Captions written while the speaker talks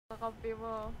kakampi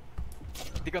mo.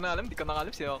 Di ko na alam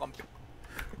sino kakampi.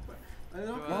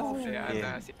 Ano diba, po? Si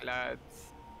Ana, si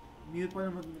Clads. Mute pa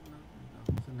naman.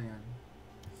 Saan na yan?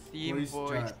 Team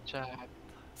voice chat.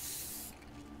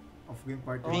 Off-game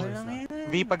party.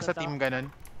 V pag sa team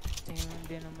ganun.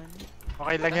 Hindi naman.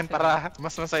 Okay lang yan para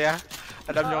mas masaya.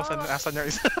 Alam nyo kung saan yung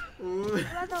isa.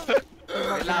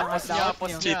 Kailangan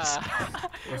post niya.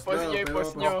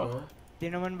 Post nyo. Di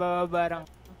naman bababarang.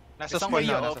 Nasa spawn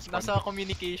na. Nasa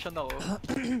communication ako.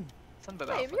 Saan ba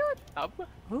dapat? Tab?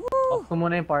 Off ko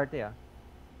muna yung party ah.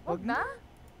 Huwag na?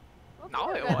 Nako,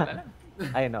 wala lang.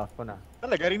 Ayun, off ko na.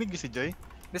 Talaga, rinig si Joy?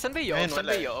 Saan ba yung off? Saan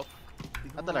ba yung off?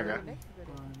 Ah, talaga?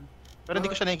 Pero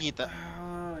hindi ko siya nakikita.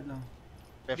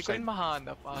 Hindi ko rin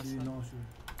mahanap.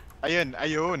 Ayun.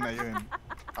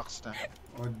 Ax na.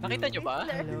 Nakita nyo ba?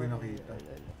 Hindi ko nakita.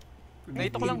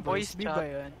 Nakita ko lang voice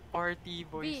chat. Party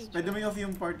voice. Pwede mo i-off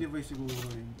yung party voice siguro.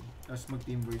 Tapos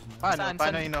mag-team voice na.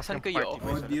 Paano in-off yung party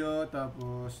voice? Audio,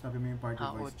 tapos tapin mo yung party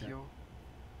voice chat. Audio.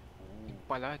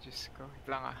 Pala, Diyos ko. Wait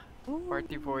lang ah.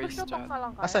 Party voice chat.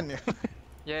 Asan yun?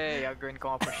 Yay, gagawin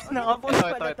ko nga push. Nakapush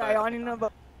pala tayo kanina ba?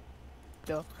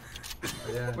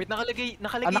 Wait,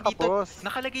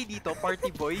 nakalagay dito,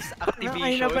 party voice, activation,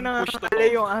 Ayun na pa push to nakakala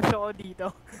yung aso ko dito.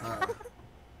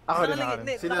 Ako rin.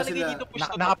 Nakalagay dito push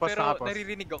to talk, pero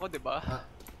naririnig ako, diba?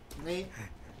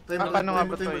 Try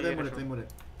mo ulit.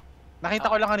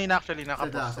 Nakita ko lang kanina actually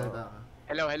nakapost. Salita ka.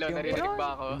 Hello, narinig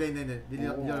ba ako? Hindi.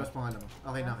 Dilos pangalan mo.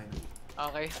 Okay na.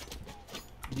 Okay.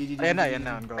 Ayan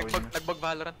na.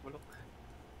 Nagbag-Valorant, bulok.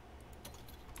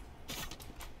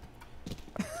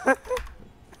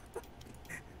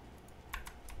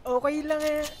 Okay lang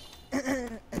eh.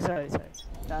 Sorry.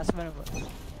 Taas mo na ba?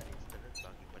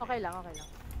 Okay lang.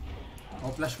 Oh,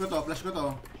 flash ko to.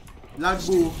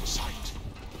 Lagbu.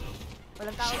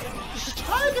 Walang tao dyan.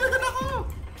 Ay, kinagat ako!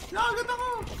 Nakagat ako!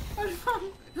 Alfang!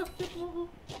 Napit mo ko.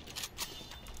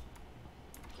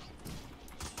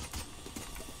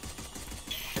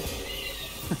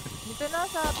 Dito na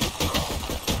sa...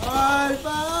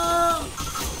 Alfang!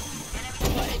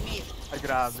 Ay,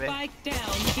 grabe. Spike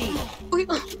down, B. Uy!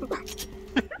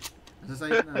 Nasa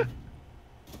side na.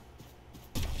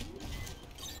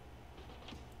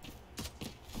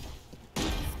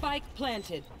 Spike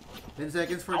planted. 10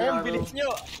 seconds for the Ang arrow. bilis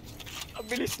nyo! Ang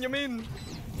bilis nyo, min!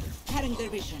 Cutting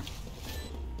their vision.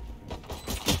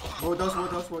 Boat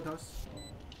house.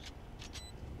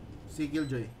 Si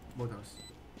Killjoy. Boat house.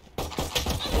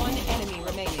 One enemy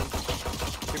remaining.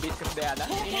 Bibit ka sa Diana?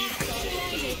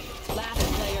 Last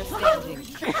player standing.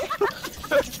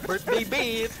 Birthday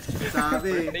bait!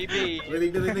 Sabi. Birthday bait!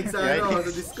 Rinig sa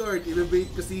Discord.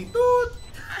 Ibibait ko si Toot!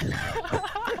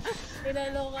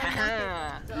 Pinaloka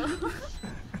natin.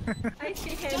 Ay,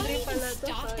 si Henry pala to.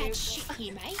 Stop that shit,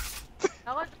 teammate.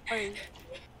 Ako, oy.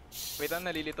 Wait lang,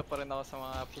 nalilito pa rin ako sa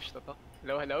mga push to.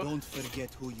 Hello? Don't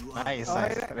forget who you are. Nice.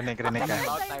 Rinig ka.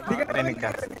 Rinig ka.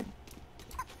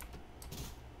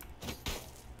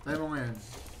 Tayo mo ngayon.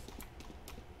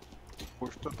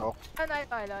 Push to talk.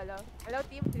 Hello,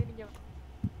 team. Rinig nyo.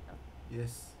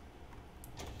 Yes.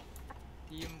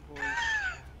 Team voice.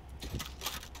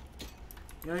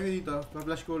 Yan yung dito.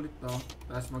 Pa-flash ko ulit to.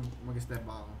 Tapos mag-step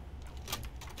back ako.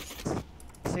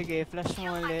 Sige, flash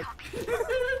mo ulit.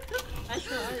 Flash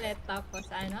mo ulit. Tapos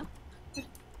ano?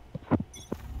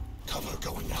 Cover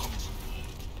going out.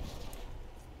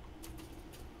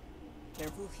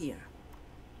 Careful here.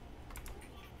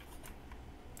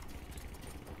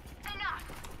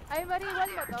 Ay,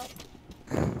 Mariwan mo to.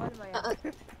 Wall mo yan.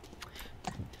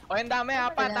 O, ang dami,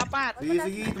 apat!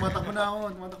 Sige, tumatakbo na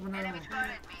ako.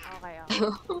 Okay.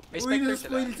 May Uy, specter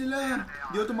na-spoil sila.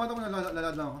 Di ako tumatakbo na,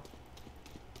 lalad lang ako.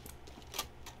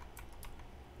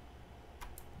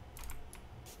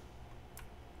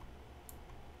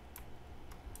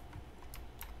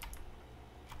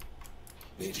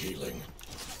 Need healing.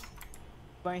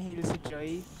 Bang heal si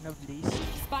Joy, Noblesse.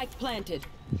 Spike planted.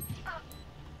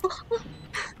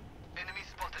 Enemy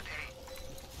spotted A.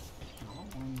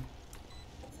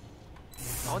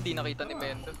 Ako, di nakita ni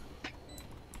Mendo.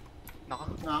 Naka,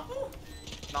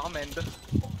 Mendo.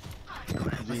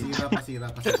 Pasira.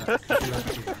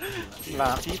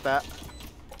 Nakita.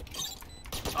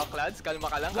 Oh, Clads, kalma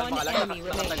ka lang.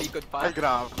 Nakatalikod pa. Ay,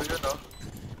 grabe yun, oh.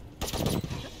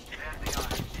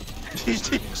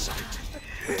 GG.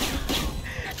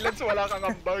 Clads, wala kang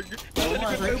ambag. Oo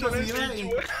nga, sa'yo pasira eh.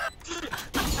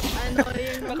 Ano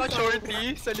yung...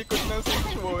 Naka-shorty sa likod ng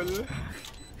stage wall.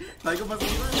 Tayo ko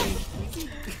pasira eh.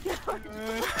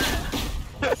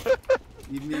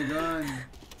 Give me a gun.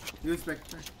 You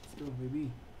Spectre. Let's go,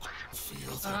 baby.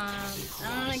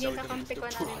 Ang naging kakampi ko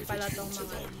na rin pala tong mga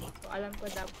so, alam ko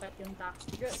dapat yung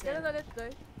tactics. Ganun ulit,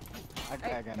 Joy.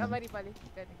 Ay, Ganun. kamari pala.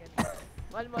 Ganun.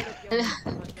 Wall mo ulit yung...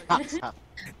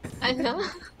 Ano?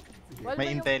 Wall mo May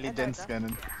yung- intelligence ano,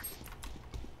 ganun.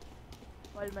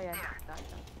 Wall mo yan.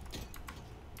 Tata.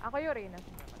 Ako yung Reyna.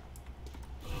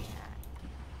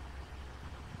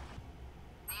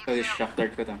 So, distractor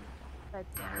ko to. Right,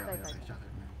 Okay, right, okay, right.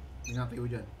 shocker na. Ingatan ko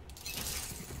dyan.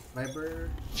 Viper.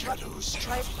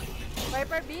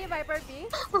 Viper B, Viper B.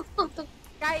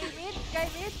 Sky mid, Sky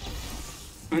mid.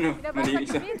 Ano? Binabasag Mali yung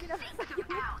isa. mid, binabasag yung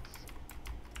mid.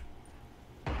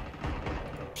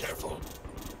 Careful.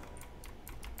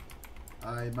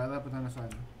 Ay, bala punta na sa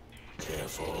ano.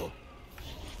 Careful.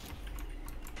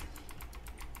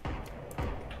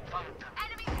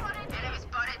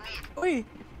 Uy!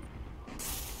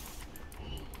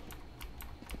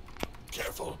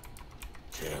 Careful.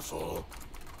 Careful.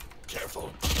 Careful.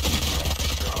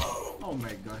 Oh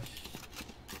my gosh.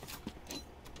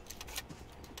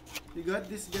 You got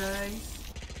this, guys.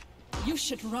 You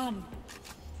should run.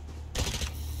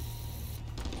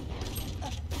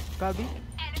 Gabi?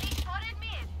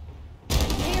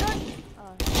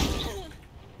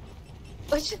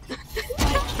 Which?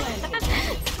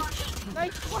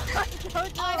 Nice one!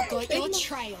 Jojo! I've got your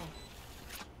trail.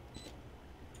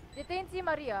 Detain si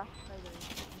Maria.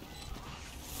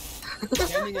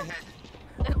 Scanning ahead.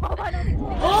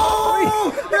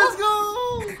 Oh! Let's go!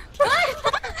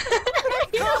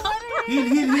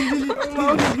 Heal.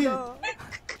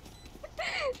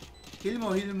 Heal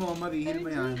mo, Marie. Heal mo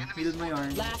yan. Heal mo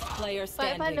yan. Last player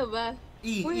Paano standing. ba?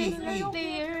 E.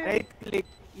 Right click.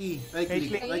 E. Right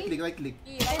click.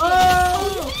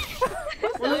 Oh!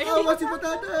 Walang awa si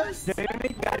Patatas! Jeremy,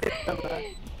 galit ka ba?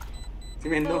 Si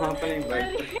Mendo nga pala yung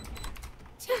Viper.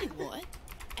 Tell you what,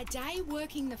 a day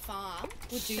working the farm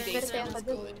would do these Swerte ones ka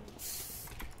dun. good.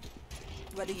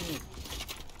 What do you need?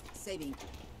 Saving.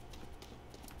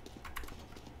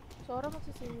 Sora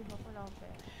magsisave ako lang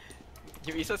pera.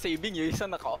 Yung isa saving, yung isa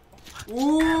naka.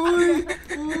 Uy!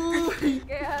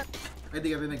 Kaya, Ay, di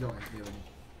ka rin nagawa.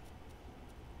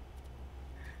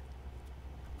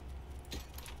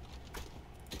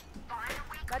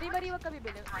 Mari, wag ka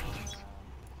bibili.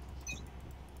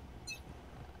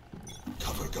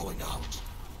 Cover going out.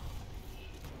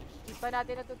 Di pa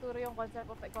natin natuturo yung concept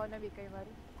of economy kay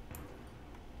Mari.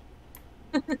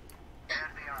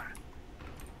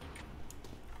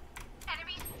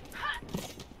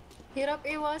 Hirap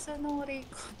iwasan nung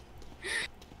Rico.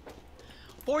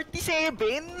 47?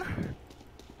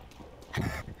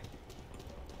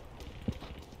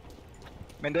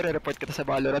 Mendo, re-report kita sa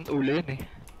Valorant, ulo yun eh.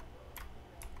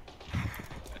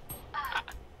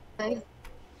 Ay.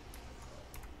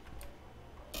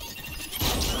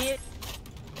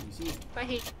 Easy.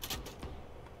 Pahit.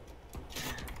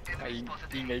 Ay,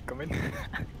 ingay ko men. Hindi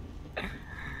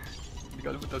ko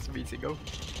alam ito sumisigaw.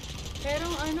 Pero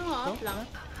ano lang.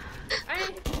 Ay,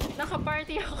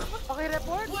 naka-party ako.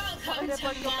 Pakireport?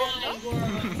 Pakireport yung Pendo?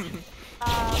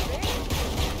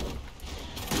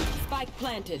 Spike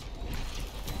planted.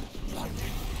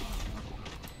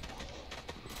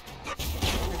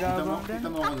 Kita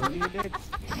mo ako doon.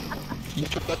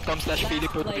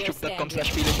 youtube.com/philipoke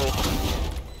youtube.com/philipoke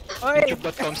Oy!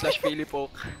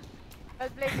 youtube.com/philipoke.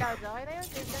 Well-played ka dyan. Okay na yun,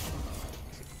 save na.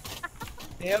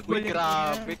 Uy,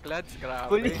 grabe, lads, grabe.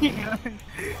 Bullying yun.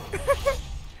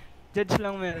 Judge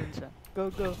lang meron siya. Go.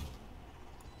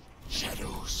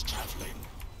 Shadows traveling.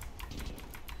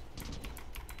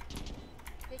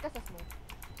 Stay ka sa smoke.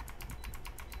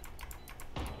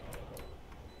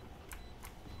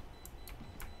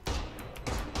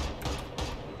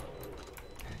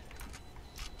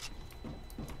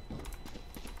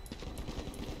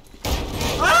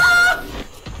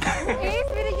 Ace!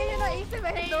 Binigyan niya ng ace si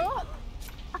Mendo!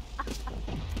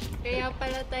 Kaya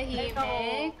pala tahimik.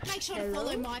 Make sure to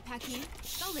follow my pack in.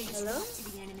 They'll lead you right to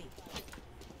the enemy.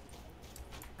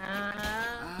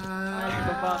 Ay,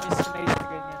 iba pa kami slice na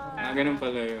ganyan. Ganun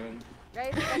pala yun.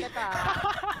 Guys, ganito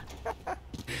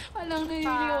Walang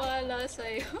naniniwala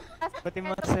sa'yo. Pati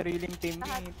mga sariling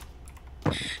teammate.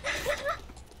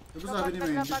 Tapos sabi ni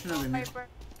Mendo, siya narinig.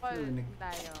 Narinig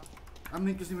tayo.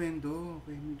 Mute ko si Mendo.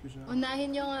 Okay, mute ko siya.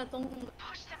 Unahin nyo nga tong... Hindi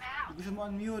ko siya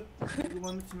ma-unmute. Hindi ko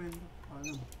ma-mute si Mendo.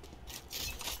 Alam.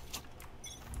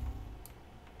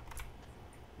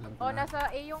 Alam ko Oh, na.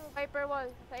 nasa A yung Viper wall.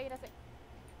 Sa A, nasa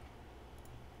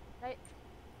A.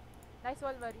 Nice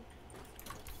wall, Marie.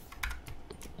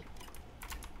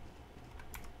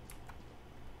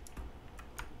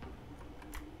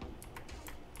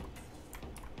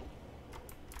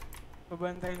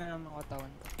 Pabantay na ng mga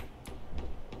katawan ko.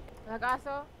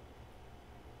 Nag-aso?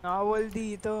 Nakawall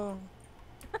dito.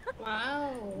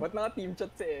 Wow. Ba't naka-team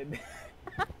chat si Ed?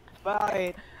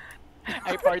 Bakit?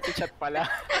 Ay, party chat pala.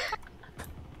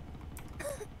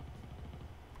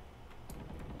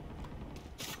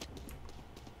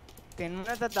 Tingnan mo,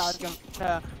 natatakot ka sa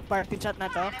party chat na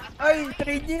to. Ay,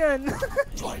 trade niyo yan!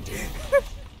 Blinding.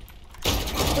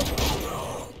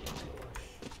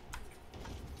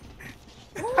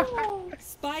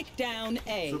 Spike down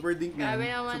A. Super dink na Grabe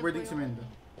yan. naman Super po dink si yung Mendo.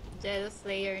 Gelo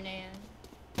Slayer na yan.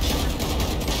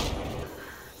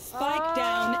 Spike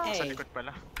down A. Sa likod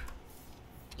pala.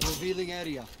 Revealing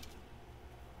area.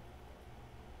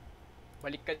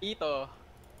 Balik ka dito.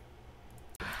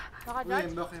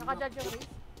 Naka-judge? Bakit? Naka-judge yung race?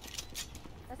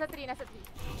 Nasa 3, nasa 3.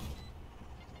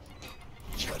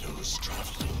 Shadows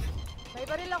traveling. May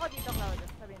baril ako dito, Cloud,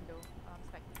 sa window.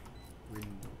 Spike.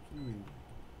 Window. Sino window?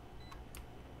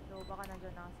 So, baka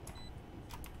nandiyan na kasi.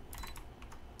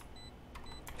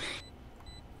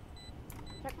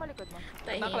 Check mo likod mo.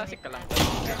 Na-classic ka lang. Oh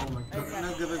my God.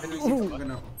 Nag-reveal ko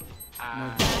na ako.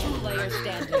 Ah, Player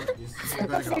standing. Yes.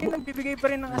 Kasi nagbibigay pa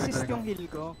rin ng assist yung heal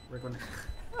ko. Reconnect.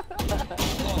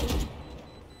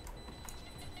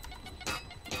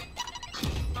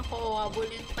 Ako,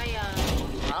 habulin pa yan.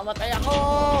 Mamatay ako!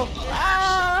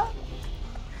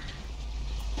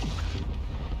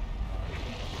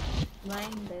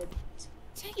 Blinded.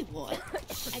 Tell you what,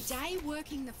 a day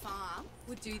working the farm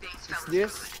would do these. Is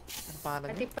this? Ano pangalan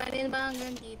Pati niya? pa rin ba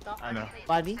hanggang dito? Ano?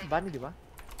 Bunny? Bunny, di ba?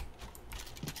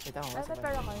 Kita mo ba si Pwede Bunny?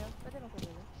 pero kayo? Pwede mo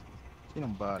kayo?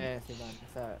 Sinong ba? Eh, si Bunny.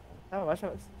 Tama ba siya?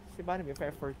 Si Bunny may fair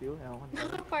for you. Ewan ko na.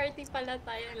 Naka-party pala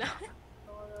tayo lang.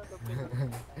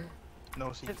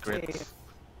 No secrets.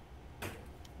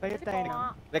 Tayo tayo Oo na. nga.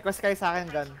 Request kayo sa akin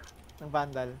gun. Ng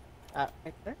Vandal. Ah,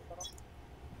 Hector?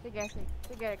 Sige, sige.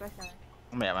 Sige, request naman.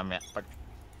 Mamaya. Pag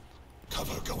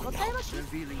Cover going Huwag tayo out. mag-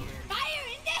 Fire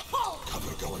in the hole!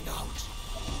 Cover going out.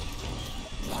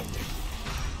 Blinding.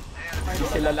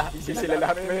 Hindi sila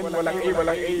lahat men. Walang A,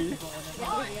 walang A.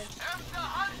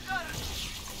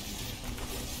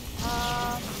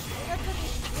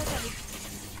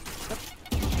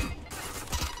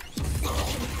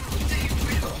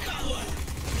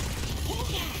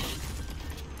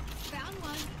 Found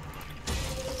one.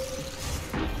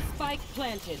 Spike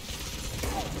planted.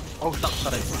 oh, sakta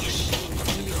rin.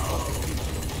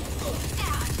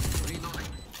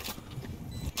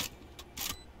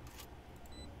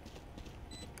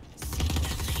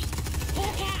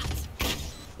 Hawk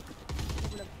out!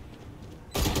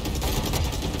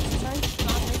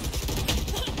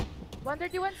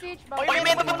 131 siege. Uy,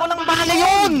 meron pa po ng bala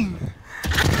yun!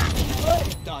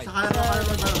 Die. Sa kanan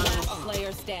mo, kanan mo.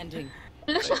 Player standing.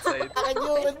 Akin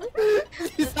yun!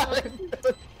 Hindi sa akin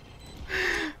yun!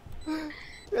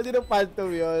 Kasi ng phantom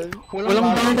yun. Walang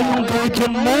bala yung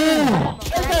guardian mo!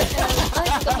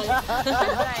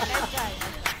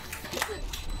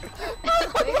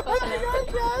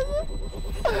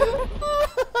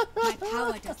 My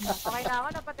power does not Okay na ako,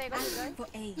 napatay ko si Joy. for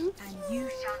A, and you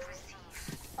shall receive.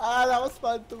 Akala ko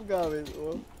phantom gamit mo.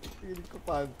 Piling ko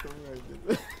phantom ngayon.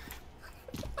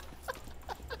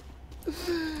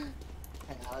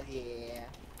 Hell yeah.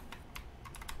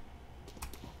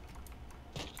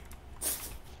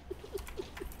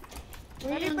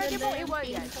 Pwede mong i-wall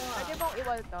yan. Pwede mong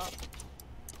i-wall to.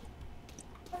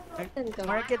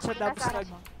 Market sa tapos Nasa-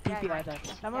 nag-TP Yan. ata.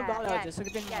 Tama Yan, ba, Claudio? yan.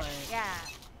 Sagutin mo Yan, eh. yan.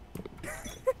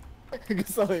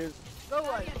 Gusto ko yun. Go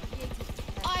wall.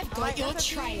 I've got your Nasa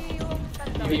trail. B yung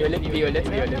tatlo.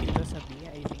 Violet. Dito sa B,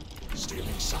 I think.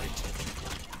 Stealing sight.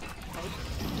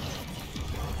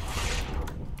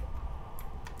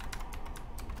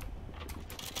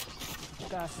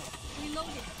 Kaso.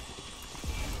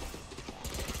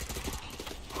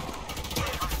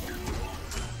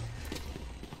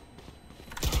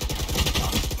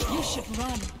 You should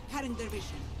run. Cutting their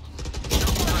vision.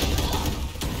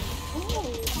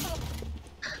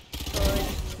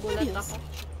 Gulat ako.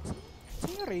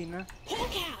 Sino Reyna?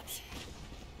 Hawk out!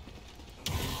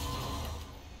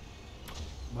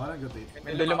 Baka nag-rotate.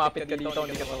 Mendo, lumapit ka dito.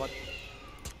 Hindi ka tawat.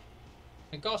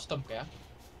 Nag-custom kaya?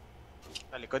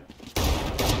 Sa likod.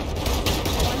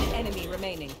 One enemy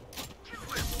remaining.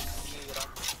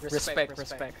 Respect.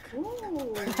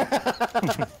 Ooh.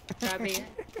 Grabe yan.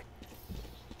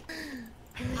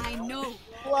 I know.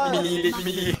 Wow!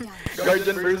 Mili.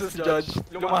 Guardian versus Judge.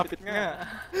 Lumapit nga.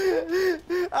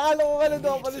 Akala ko ka na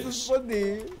daw pala sa spawn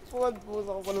eh. Spawn po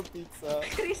sa ko palang pizza.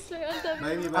 Chris, ang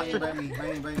dami.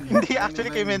 Buy me. Hindi, actually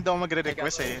kay Mendo ako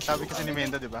magre-request eh. Sabi kasi ni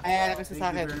Mendo, di ba? Ay, request sa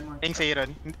akin. Thanks sa Aaron.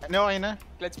 Ano, okay na?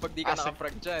 Let's pag di ka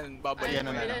naka-frag dyan, babalik Ayan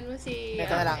na Bilan mo si...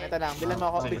 Ito na lang, ito lang. Bilan mo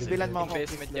ako, Sige, sige. bilan mo ako.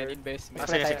 Investment yan, investment.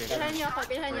 Sige.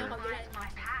 Bilhan niyo ako.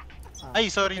 Ay,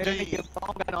 sorry, Pero Joy. nag-give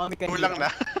ako gano'n kami kanina. Kulang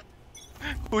na.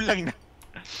 Kulang na.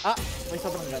 Ah, may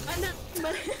sobrang gun.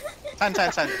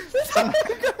 Anak, San?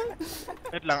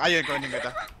 Wait lang, ayun, kunin ko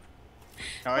ito.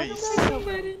 Nice.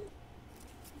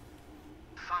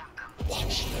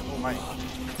 Oh my.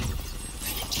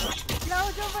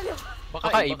 Laujo pala. Baka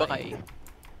A.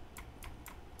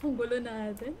 Ang gulo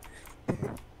natin.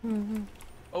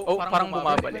 Oh, parang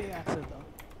bumabalik.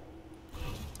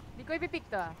 Hindi ko ipipick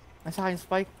to ah. Nasa akin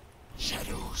spike.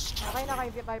 Shadows. Okay na kay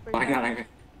Viper.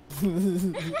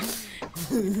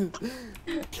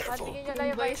 Patingin nyo lang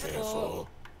yung Viper ko. Careful.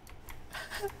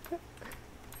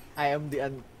 I am the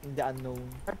unknown.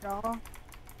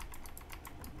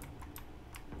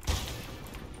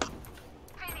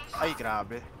 Ay,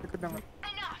 grabe.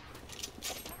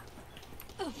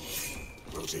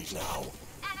 Rotate now.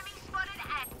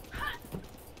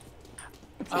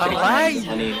 Aray!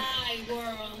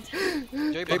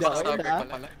 Joy, backstabber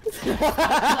pala.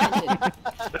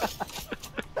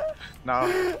 No.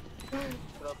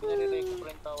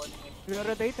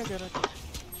 Nag-rotate.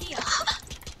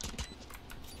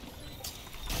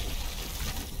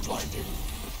 Blinding.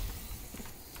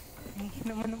 Hindi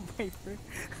naman ng Viper.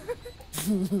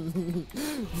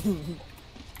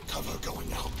 Cover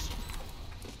going out.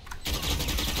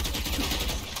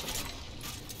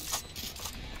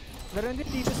 Meron din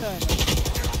dito sa ano.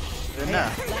 Yun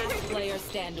na. Last player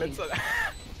standing.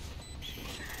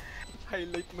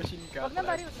 Highlight machine ka. Huwag na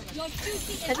Mario. Huwag na.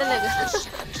 Ay, talaga.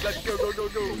 Let's go.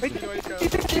 Wait, Sino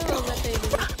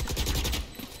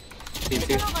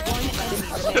ka? One enemy remaining.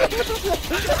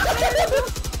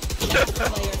 Last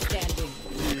player standing.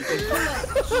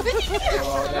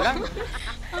 Na lang.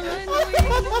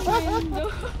 Ang window.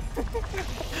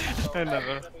 Ay,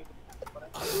 nako.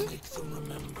 I'll make them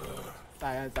remember.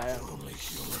 Sayang. Only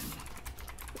human.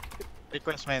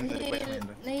 Request Mendo.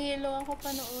 Nahihilo ako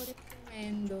panoorin si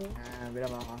Mendo. Bila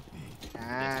mo ako.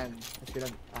 Yan. Mas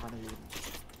bilang ako na yun.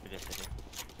 Sige.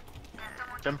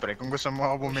 Siyempre, kung gusto mo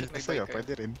ako bumili sa'yo,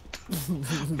 pwede rin.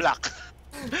 Black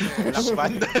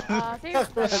band. Sige.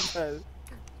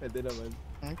 Pwede naman.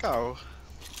 Ikaw.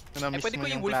 Pwede ko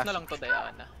yung wolf na lang to,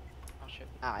 Diana.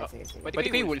 Sige. Pwede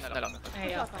ko yung wolf na lang to.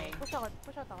 Ay, okay. Push out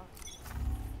ako.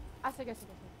 Sige.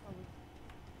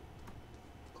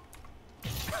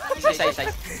 Side.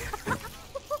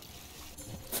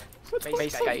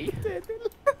 Base Sky.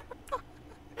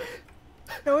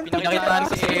 Pinakitaan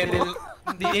si Edel.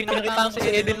 Hindi, pinakitaan si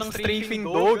Edel ng strafing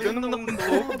dog. Ganun ng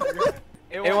dog.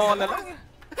 Ewan ko na lang.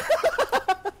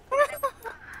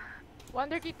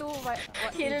 132.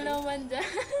 Kill naman dyan.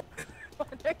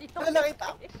 132. Ano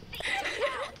nakita ko?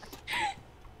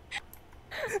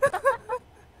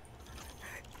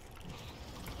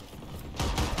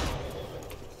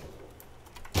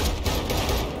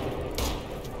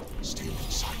 Stealing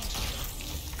sight.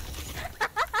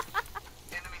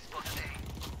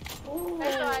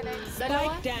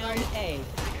 Spike down A.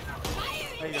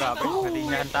 Ay, grabe.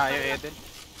 Nalingan tayo, Eden.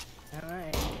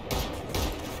 Alright.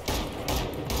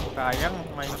 Sayang,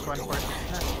 minus 1%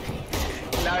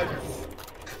 na.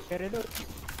 Pero look.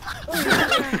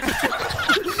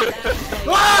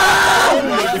 Wag.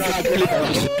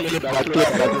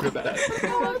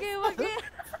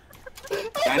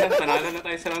 Panalo na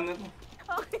tayo sa round na to.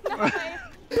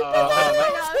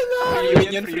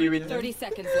 Free win. 30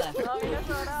 seconds left.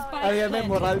 Spike Ay, may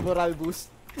planted. moral boost.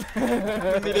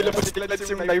 Nililabas si Glad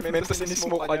yung knife men, tapos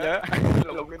sinismoke ka niya.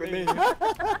 Alam ko na eh.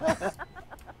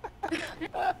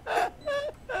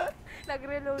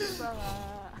 Nag-reload pa nga.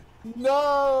 No!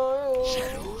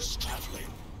 Shadows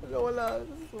traveling. Wala.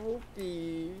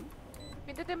 Smokey.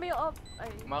 Pindutin mo yung off. Ay.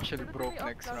 I'm actually pindutin mo broke yung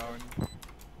off next lang. round.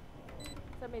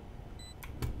 Sa mid.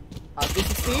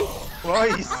 360?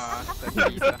 Boys!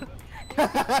 Isa.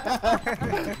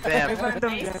 Damn.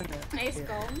 Nice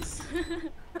combs.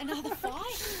 Another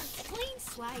fight. Clean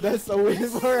slate. That's a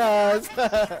win for us.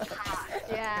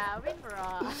 Yeah, win for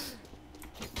us.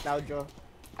 Now, Joe.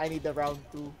 I need the round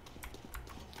 2.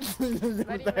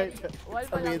 Ready. Wall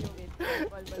pa lang yung mid.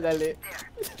 Wall pa lang. Dali.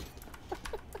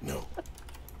 No.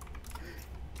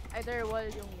 Either wall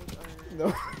yung mid or...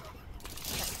 No.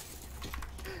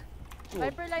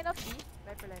 Viper line up B.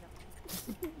 Viper line up.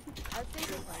 I'll say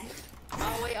this one.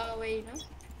 Away, no?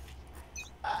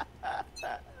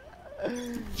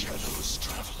 Shadows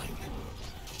traveling.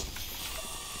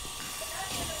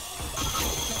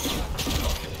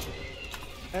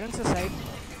 Meron sa side.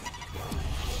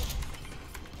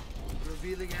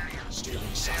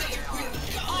 Stealing sight.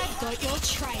 I've got your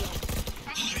trail.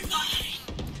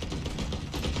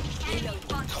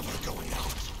 Cover going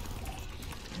out.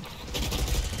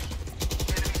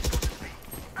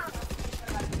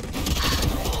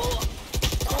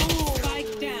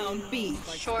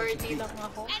 30 lang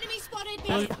ako. Enemy spotted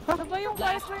me. Ano ba yung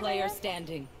Last Viper na player yan?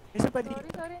 standing. Isa pa dito.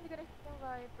 Sorry, hindi ko nakita yung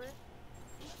Viper.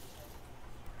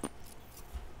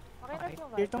 Okay na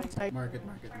yung Dito Viper. side. Market.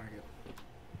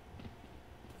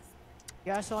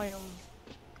 Gaso kayong...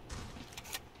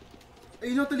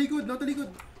 Ay, natalikod. Hindi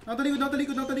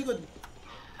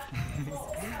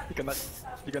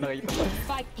ko nakita.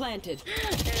 Spike planted.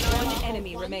 One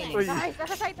enemy remaining. Nice!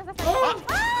 Nasa side!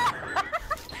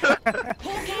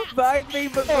 Bakit may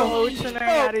mag-coach na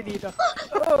nangyayari dito?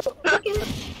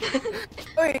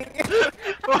 Uy!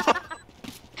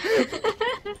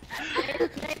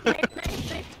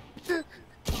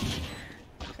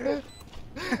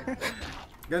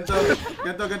 Ganto.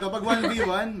 Pag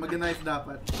 1v1, mag-knife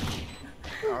dapat.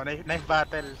 Oh, knife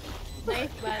battle.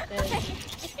 Knife battle.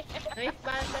 Knife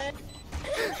battle.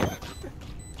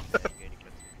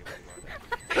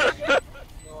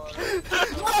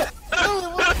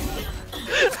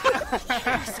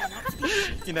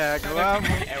 Ginagawa mo.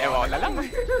 Ewan na lang.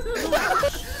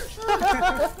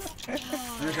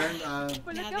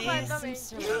 Pulit ka ba kami?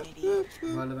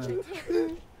 Valorant.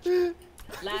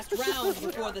 Last round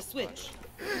before the switch.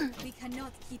 We cannot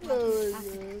keep Oh up my this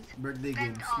pattern. gosh. Birthday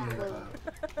games.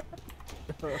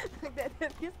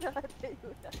 Nagdadabuse na natin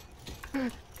yun.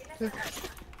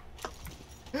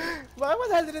 Baka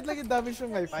 100 lang yung damage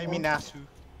ng knife Ay, mo. Nasu.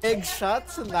 Egg shot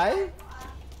sa knife?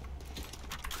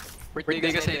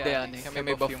 Birthday kasi hindi yan eh. Kami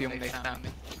may buff yung knife namin.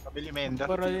 Pabili Menda.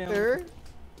 Para yung... Sir?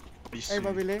 Please. Ay,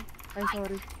 pabili? Ay,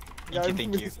 sorry.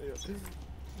 Thank you.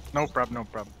 No problem.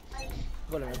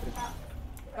 Wala na trip.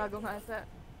 Gago nga sa...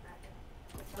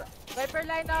 Viper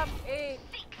lineup! 8!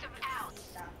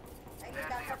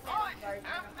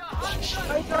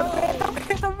 Ay,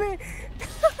 tabi!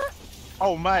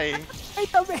 Oh my! Ay,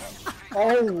 tabi!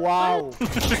 Oh, wow!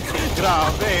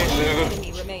 Grabe!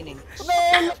 Enemy remaining.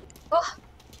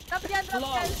 Drop yan!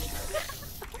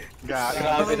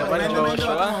 Grabe naman yung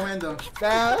Joshua. Mendo.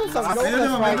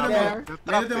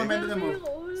 Mendo mo.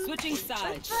 Switching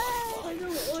sides.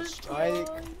 Okay,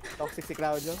 toxic si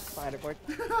Claudio. Paka-report.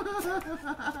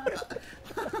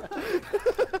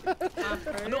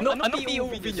 Ano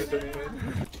POV nyo doon?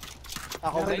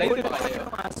 Ako may Light good. pa kayo?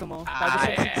 Yung aso mo. Tapos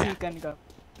siksikan ka.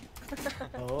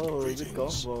 Oh, good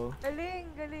combo. Galing!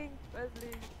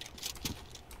 Wesley.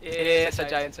 Sa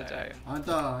Giant.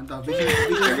 Anto.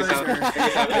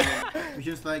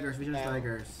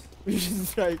 Vision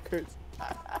strikers.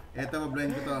 Eto,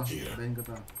 blind ko to.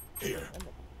 Here.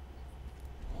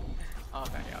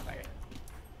 Okay.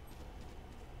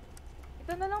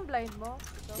 Ito na lang blind mo.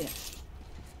 Ito.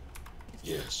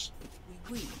 Yes.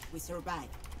 We survive.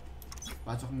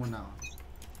 Pasok muna ako.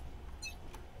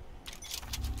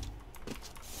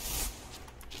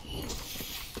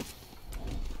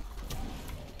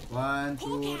 One,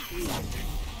 two, three.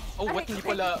 Oh, what? Hindi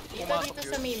pala Dito pumasok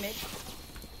sa yun. may mid.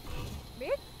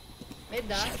 Mid? Mid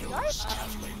ah. Nice!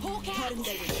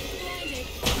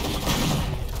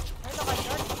 Ay,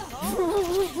 naka-short.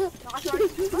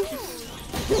 Naka-short.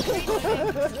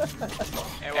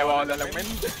 Ewan ko na lang, men.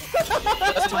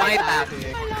 Tapos sumita.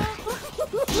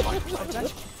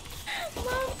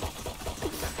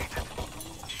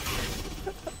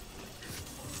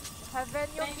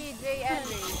 Heaven yung PJ and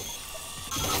Ray.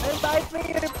 Ay, bakit may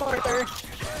reporter?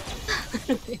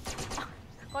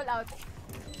 Call out.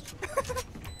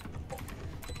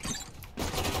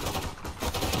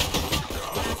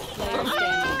 Player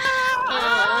standing.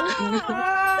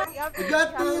 You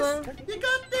got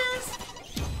this!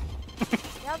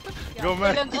 You have to Go,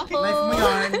 man. Knife mo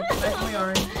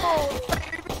yarn.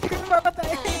 Hindi ko na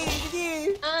mapatay.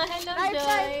 Sige. Hello,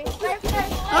 Knife!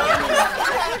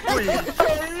 Uy!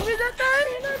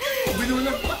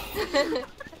 Binulag pa.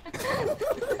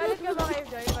 Palit ka ba kayo,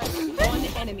 Joy? One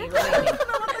enemy remaining.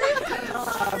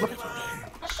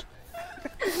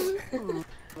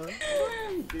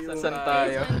 Saan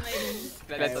tayo?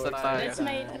 Let's saan tayo? That's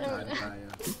my...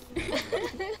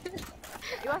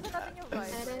 Iwasan natin yung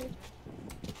vibe.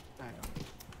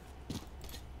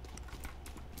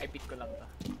 Ay, pick ko lang to.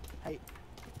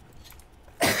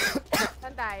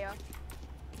 Saan tayo?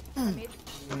 Mid?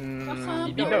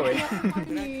 Hindi daw eh.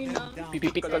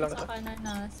 Pipipik ko lang to. Saka na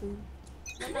Nasu.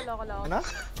 Naloko lang. Ano?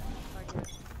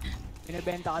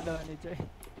 Binibenta ka daw ni Joy.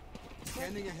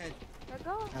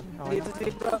 Gago.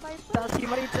 Dito. Tapos si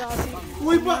Maritza kasi.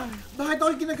 Uy ba? Bakit ako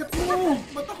yung kinagat mo?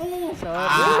 Ba't ako?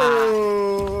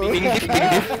 Pinggit.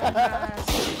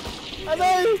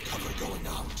 Aray!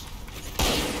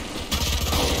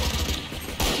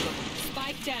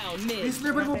 Spike down mid. Please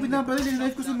never mo binabalil.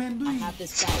 Knife ko si Mendo eh. Have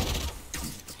this back.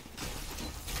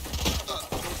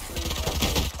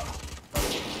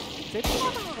 Safe mo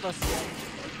ka cross yan.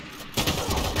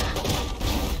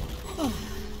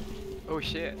 Oh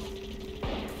shit.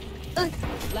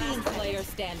 Last player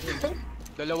standing.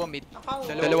 Dalawa mid.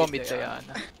 Dalawa mid yan.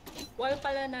 Wall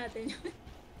pala natin.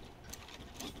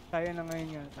 Tayo na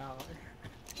ngayon nga, tao.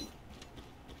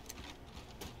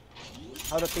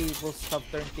 How the tables have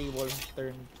turntable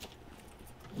turned.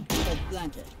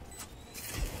 Blanket.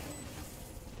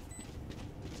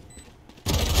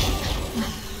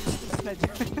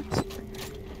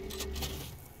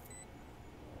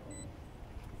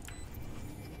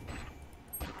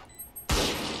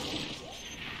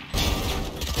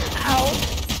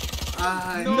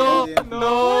 Ay, No! hindi.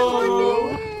 No!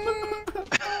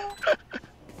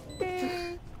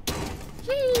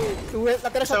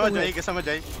 Natira sa Kasama tuwet. Jay, kasama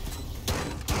Jay.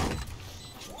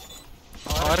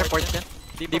 Oh, report yan.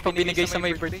 Di pa binigay sa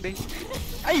my birthday.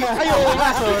 Ay, oo nga,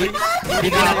 sorry.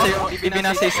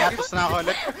 Ibinasa yung Ayatos na ako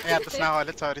ulit. Ayatos na ako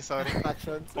ulit. Sorry.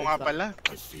 Actions. Oo nga pala.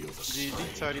 GG.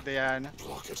 Sorry, Diana.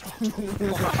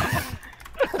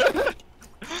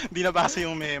 Hindi nabasa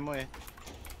yung memo eh.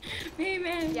 Hey,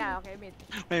 man. Yeah, okay, mid.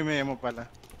 May memo pala.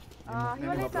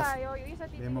 Hiwalay tayo. Yung isa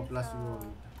Memo titigil plus sa gold.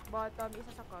 bottom,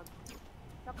 isa sa cog.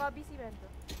 Sa cubby si Mento.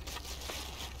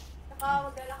 Saka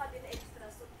magdala ka din extra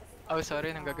suit kasi. Oh,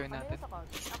 sorry. Anong gagawin natin? Sa cog.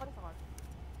 Ako na sa cog.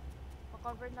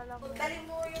 Pa-cover na lang. Dali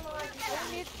mo yung mga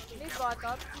Mid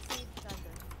bottom, si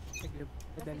Thunder. Sige,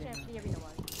 Kasi madali siya, na. hindi niya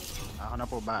binawal. Ako na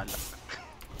po bahala.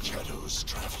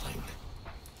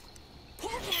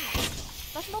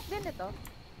 Pa-smoke din ito.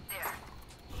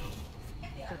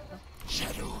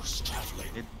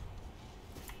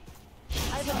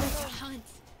 Ay, ba ito?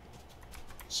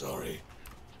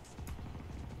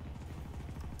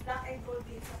 black and gold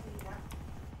din sa pila.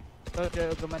 So,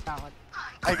 gumatakot.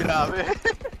 Ay, grabe.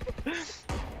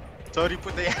 Sorry po,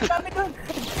 Diana.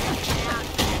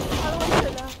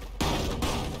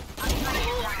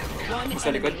 One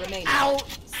Sa likod. enemy remaining. Ow!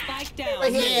 Spike down.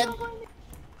 My head!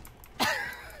 I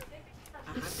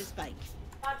have the spike.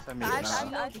 Sa mid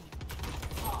na.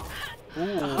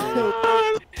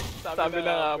 Sabi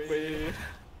na nga po eh.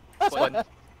 One.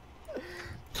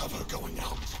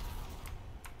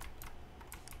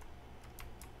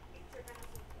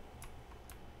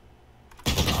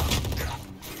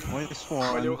 Nice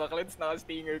one. Maliw ka, Kleds.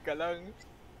 Naka-stinger ka lang.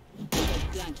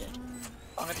 Blanket.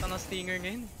 Pangit na ng stinger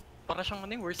ngayon. Para siyang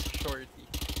ano yung worst shorty.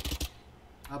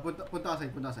 Punta ka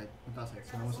side.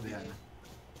 Sama mo sa Diana.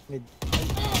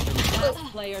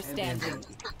 Last player standing.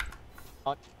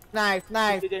 Knife!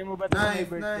 Bigay mo ba ito sa my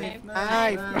Knife.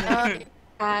 birthday?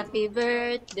 Happy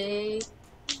birthday.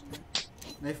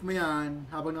 Knife mo yan.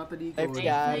 Habang nakatalikod. Knife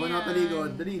yan. Habang nakatalikod.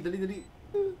 Dali.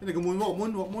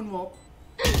 Moonwalk.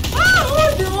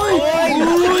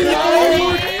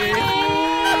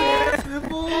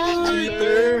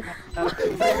 Cheater!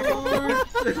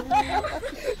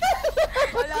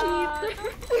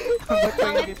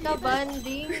 Pangit ka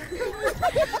banding.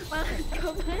 Pangit ka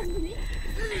banding.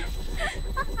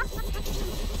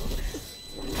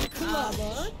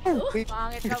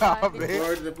 Pangit na Grabe.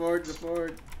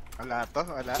 Report. Wala.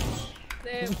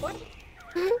 Report.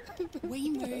 We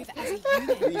move as a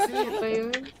unit. Ano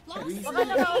yun? Baka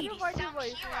nakaon yung party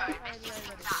boys.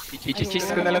 Chichis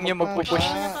ko na lang yung magpupush.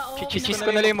 Chichis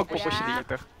ko na lang yung magpupush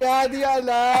dito. Kaya di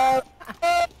alam!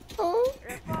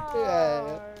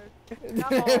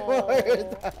 Report.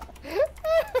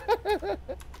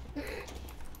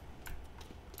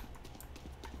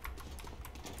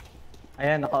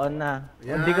 Ayan, naka-on na.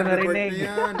 Yan, Hindi ko narinig.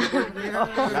 report na yan.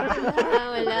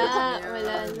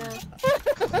 Wala na.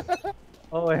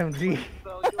 OMG.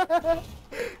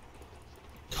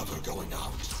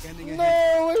 No!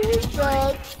 I wish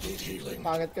that!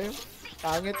 Pangit kayo.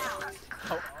 Pangit.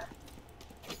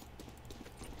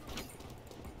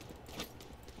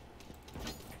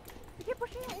 Sige,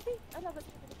 push niya. Ito. Ano ba?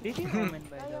 Dito yung moment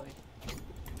by the way.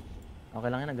 Okay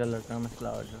lang yan, nag-alert na mas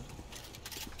loud. No?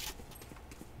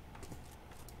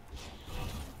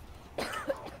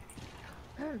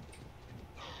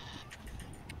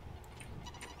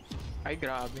 Ay,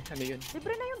 grabe. Ano yun?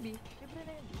 Libre na yung B.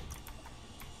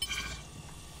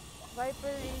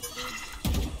 Viper is big.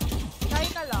 Try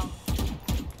ka lang.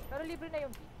 Pero libre na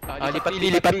yung B.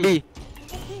 Lipat B.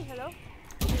 Okay, hello?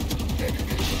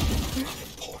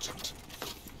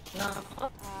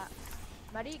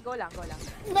 Marie, go lang.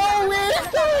 No way!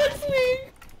 That's me!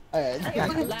 Ayan.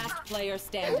 Last player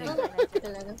standing.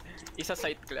 Isa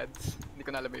sight clads. Hindi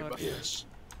ko na alam yung iba.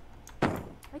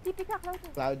 May TP ka, Cloud.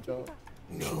 Cloud joke.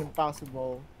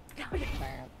 Impossible.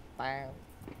 Bam.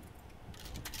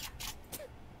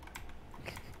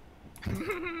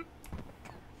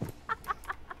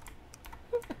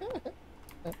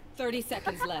 30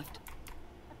 seconds left.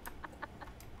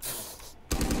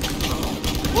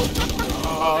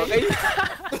 Okay.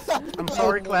 I'm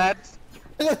sorry, Clads.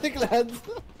 Ano si Clads?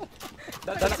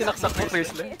 Dahil sinaksak mo,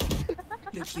 Chrisley.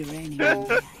 Look, you're raining on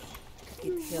me.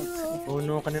 It helps me. Oh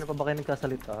no, kanina pa ba kayo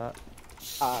nagkasalita?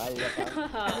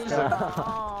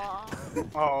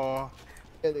 Oo.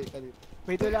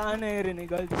 Wait, wala ka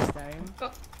narinig all this time.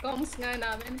 Comms nga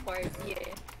namin party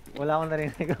eh. Wala akong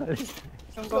narinig ulit.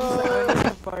 Yung comms naman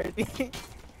sa party.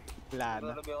 Wala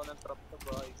na.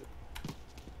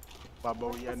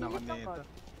 Babawian ako nito.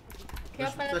 Kaya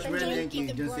pala Touch mo yan,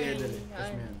 Yankee. Diyan si Edel.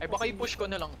 Touch mo yan. Ay, baka i-push ko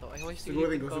na lang to. Ay,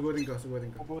 Sigurin ko.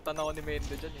 Pugutan ako ni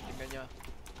Mendo dyan, tingnan niya.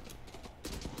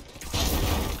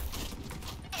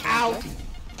 Ow!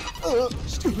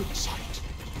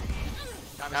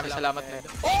 Maraming salamat, Mendo.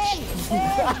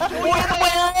 Uy, ano ba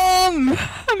yan?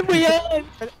 Ano ba yan?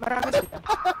 Marami sila.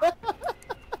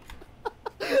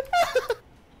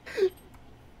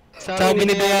 Sabi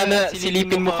ni Diana,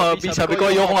 silipin mo Kabi. Sabi ko,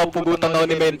 ayoko nga pugutan ako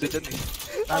ni Mendo dyan eh.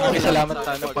 Maraming salamat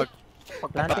sana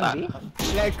Planting B?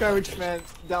 Encouragement.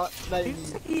 Sa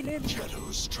gilid.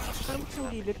 Parang sa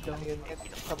gilid daw.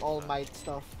 Some all might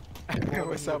stuff.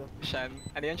 What's up, Shan?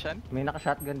 Ano yan, Shan? May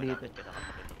naka-shotgun dito.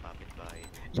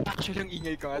 Actually, yung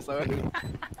ingay ko nga, sorry.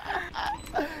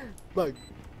 Bug.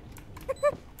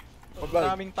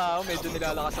 Maraming tao, medyo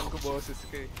nilalakasan ko boses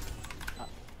ko eh.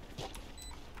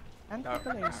 Ano pa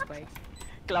pala yung spike?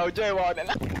 Claudio, ewan na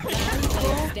lang.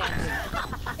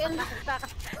 Game.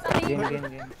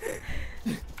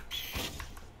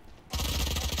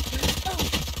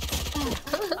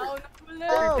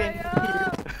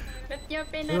 Ba't niya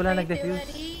Wala pinatay nag-defuse.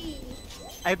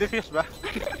 Ay, defuse ba?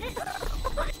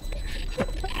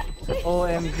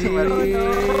 OMG!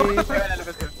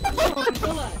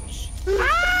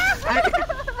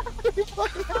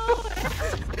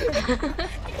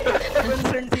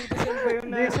 Concerned citizen ba yung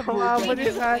nasa pangamo ni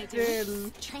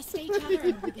Satchel? Trust each other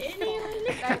and with the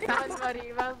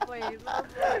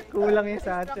Kulang yung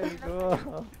Satchel ko.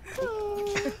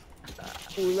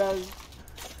 Kulang.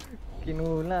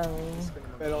 Kinulang.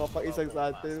 Pero kapag isang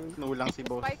Satchel. Nulang si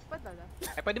boss. Spike pa dala.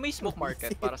 Ay, pwede mo yung smoke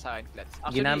market para sa akin, Clads.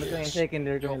 Ginamit ko yung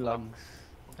secondary ko yung logs.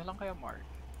 Huwag na lang kaya Mark.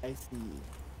 I see.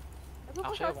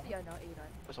 Nagpupunta si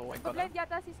Aaron. Gusto ko yung Mag-blind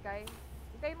yata si Sky.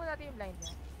 Hintay mo natin yung blind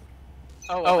niya.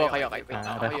 Oh, okay. Wait,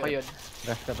 rush ako yun.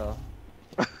 Rush ka to.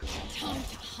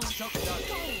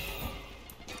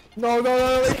 No,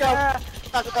 wake up!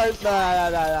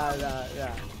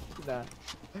 Na.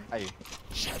 Ay.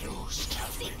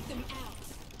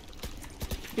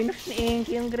 Pinush ni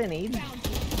Inky yung grenade.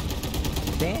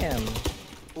 Damn.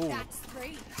 That's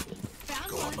three.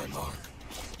 Found one.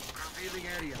 Revealing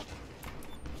area.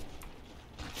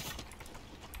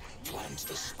 Plans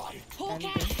the spike. Hawk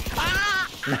out.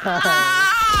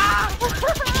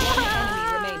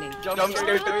 Enemy remaining. Jump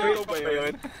scare to you ba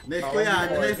yun? Nice ko yan.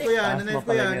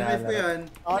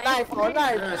 Oh, knife!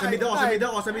 Sa mid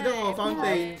ako.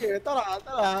 Fountain. Tara.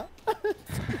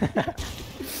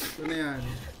 Ito na yan.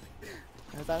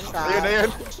 Ayun na yun.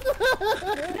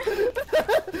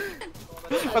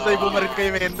 Patay bumarin kay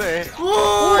Mendo eh.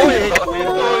 Uy!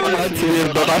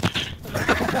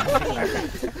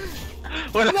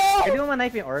 Wala. Pwede mo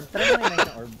ma-knife yung orb? Try mo ma-knife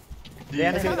yung orb.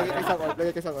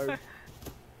 Lagay ka isang orb.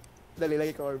 Dali,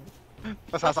 lagay ka orb.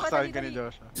 Pasasaksakin ka ni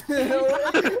Joshua.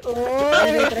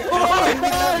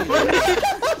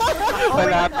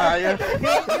 Wala tayo.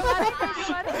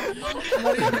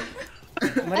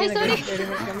 Ay, sorry.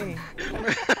 Experiment kami.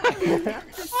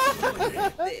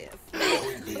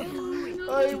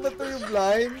 Ay, ba't to yung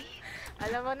blind?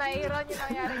 Alam mo na, Aaron, yung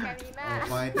nangyari kanina.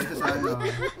 Pakita isa sa ano.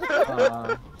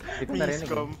 Ito na rin.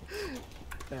 Miscom.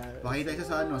 Pakita isa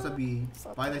sa ano, sa B.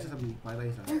 Pakita isa sa B. Pakita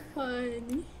isa.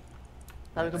 Funny.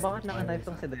 Sabi ko, bakit naka-knife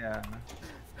tong si Diana?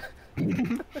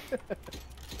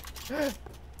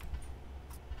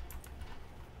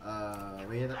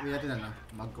 Wait natin ano,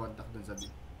 mag-contact dun sa B.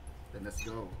 Then let's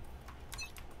go.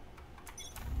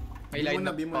 May line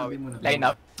up. B muna. Line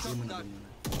up. B muna.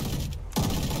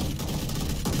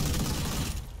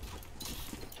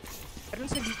 Pero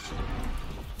sa beach.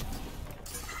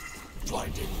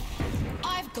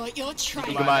 I've got your trail.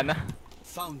 Hindi gumana.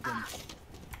 Found them.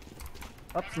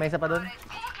 Oops, may isa pa dun.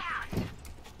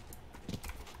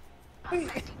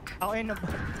 Ako yun na ba?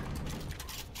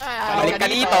 Balik ka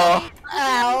dito.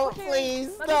 Ow!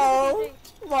 Please, no!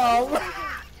 Mom!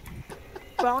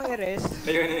 Ba akong i-rest?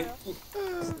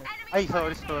 Ay,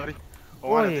 sorry.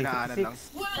 Oo nga, tinaanan lang.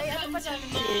 Ay, ano pa dyan?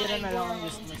 Aaron na lang ang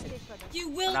gusto mo. You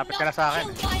will Malapit not ka na sa akin.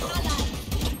 kill my ally.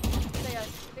 Ito yun.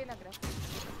 Ito yung nag-graph.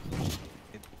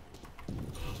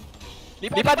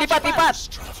 Lipat!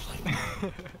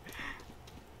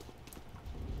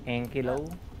 Enki low.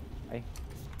 Ay.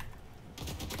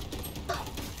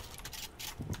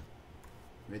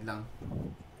 Wait lang.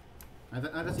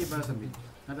 Nata si Bara sa mid.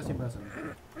 Nata si Bara sa mid.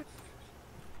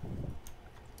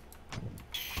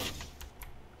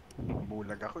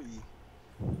 Bulag ako eh.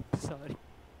 Sorry.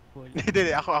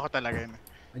 Hindi, ako talaga yun.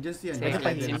 Andiyan si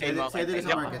Edel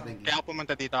sa market. Kaya ako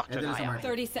pumunta dito actually.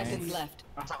 30 seconds left.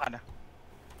 Asa ka na?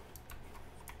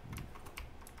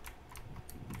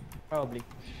 Probably.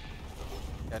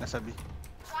 Kaya nasabi.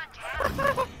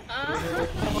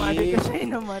 Namatay ka siya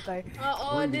namatay.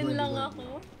 Oo, din lang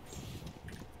ako.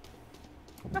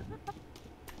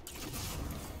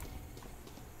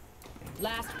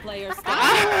 Last player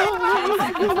standing.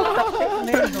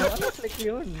 Ano click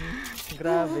yun?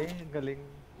 Grabe, galing.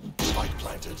 Spike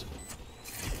planted.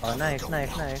 Oh, nice.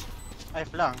 Knife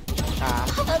lang.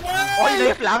 Oh,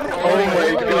 knife lang? Oh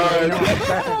my god.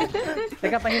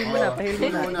 Teka, pahil muna.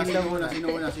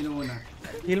 Sino una?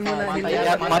 Heal muna.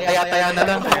 Mataya-taya na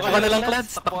lang. Takbo na lang,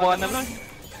 Clads. Takbuhan na lang.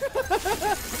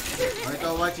 Oh, ito,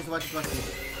 watch this.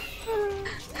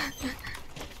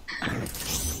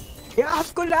 I-up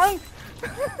ko lang!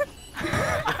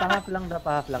 Pahap lang daw.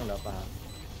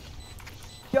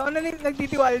 Di ako na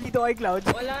nagtitiwala dito kay Cloud.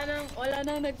 Wala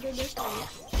nang nag-guess.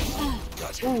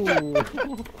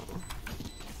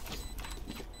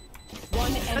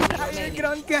 One enemy remaining.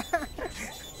 Ground ka.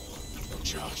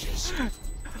 Charges.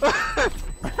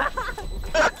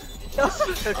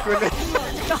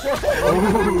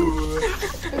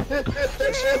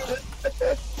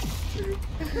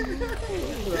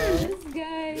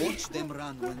 Watch them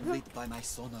run when lit by my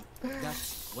sonar.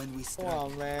 That's when we strike. Oh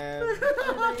man.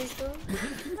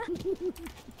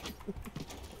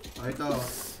 Oh, ito.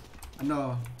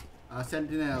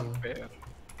 Sentinel.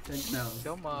 Sentinels.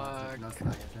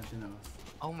 Sentinels.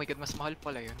 Oh my god, mas mahal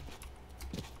pala yun.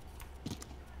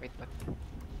 Wait, what?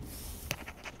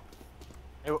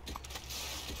 Ew.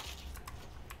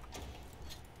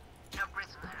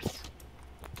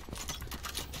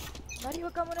 Mari,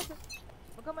 wag ka muna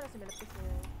sumilap kasi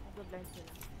nag-blind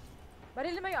sila.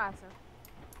 Barilin mo yung asa.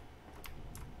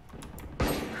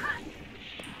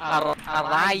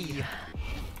 Aray!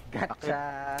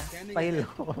 Gotcha! Pahil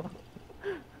ko.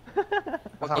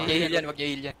 Wag niya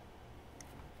heal yan.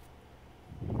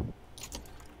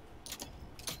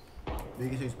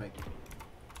 Bigay sa'yo spike.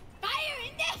 Fire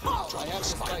in the hole! Try out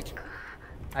spike.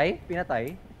 Ay,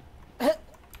 pinatay?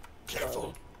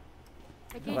 Careful.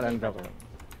 Walang drop.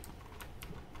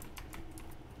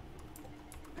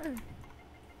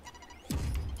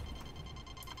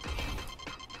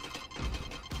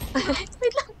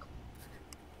 Wait lang.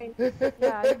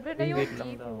 Yeah, libre na yung Wait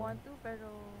lang if daw. you want to, pero...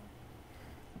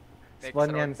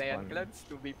 Spawn yan, Spawn. spawn.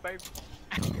 2v5.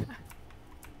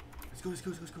 Let's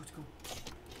go.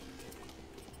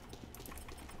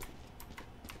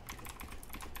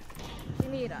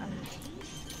 Sinira.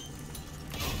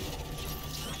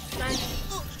 Last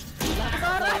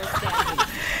player standing.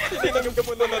 Tinanong ka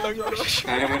muna na lang, Josh.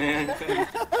 Kaya mo na yan.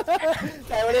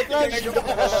 Kaya mo na yan.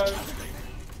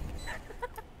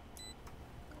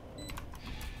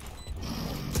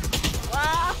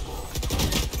 Wow!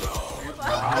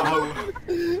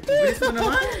 Bilis mo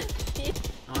naman!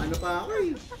 Ano pa ako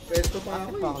eh? Pesto pa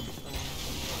ako eh.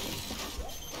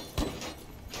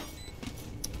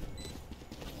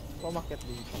 Pumakit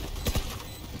dito.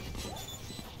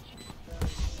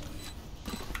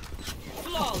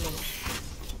 Flawless.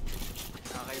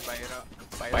 Okay,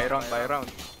 buy round.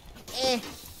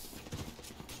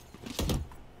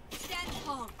 Stand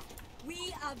calm.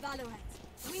 We are Valorant.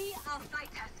 We are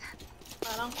fighters.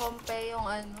 Parang compare yung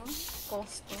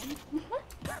costume.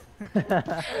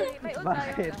 May ult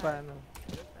tayo Bakit? lahat. Paano?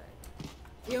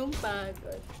 Yung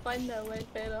pagod. Fun naman,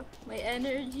 pero may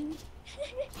energy.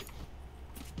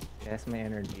 Yes, may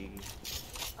energy.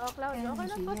 Oh, Cloud, okay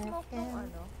lang pa-smoke nung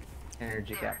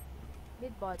Energy cap.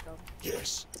 mid-bottom.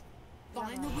 Yes.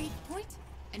 Find the weak point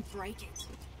and break it.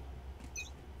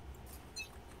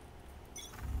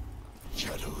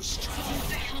 Shadows.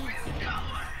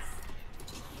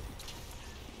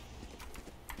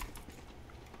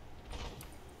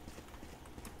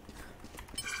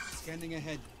 Scanning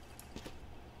ahead.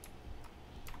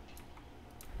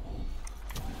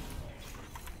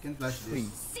 Can flash this.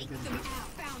 Seek them out.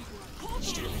 Found one.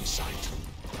 Stealing sight.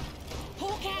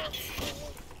 Hawk out.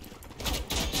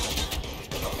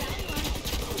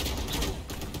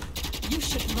 You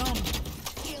should run.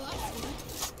 Heal up.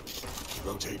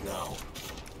 Rotate now.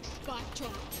 Spike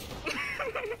drop.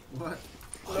 What?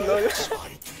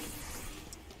 Spike.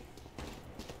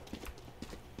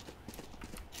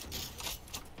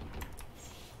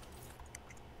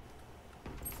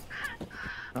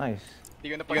 Nice. Hindi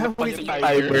ko na pagkakapan yung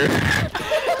timer.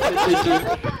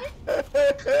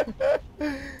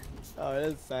 Oh,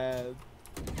 that's sad.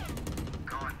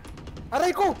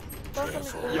 Aray ko!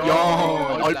 Yo,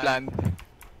 all planned.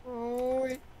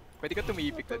 Uy. Pwede ka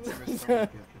tumipik lang sa gusto mo.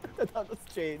 Tapos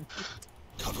chain.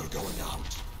 Cover going out.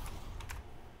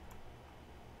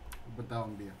 Punta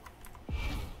akong beer.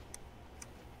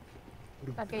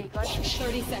 Nagkaikot.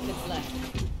 30 seconds left.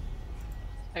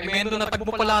 Ay, mendo na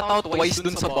pagpupulat out twice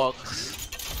dun sa box.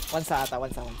 One sa ata,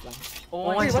 one lang.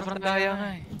 Oo nga, sobrang daya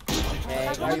nga eh.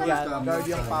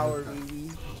 Guardian power,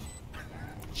 baby.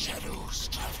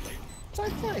 Shadows traveling.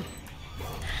 Sorry.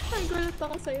 Ang gulat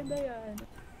ako sa'yo, Dayan.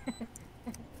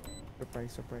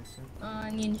 Surprise.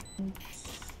 Ninja.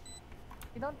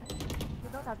 You don't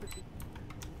have to pick.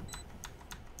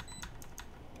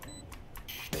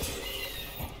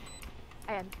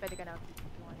 Ayan, pwede ka na pick.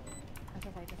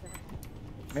 Nasa side.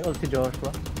 May ult si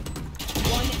Joshua.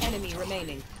 One enemy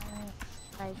remaining.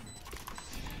 Nice.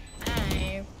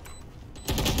 Ay.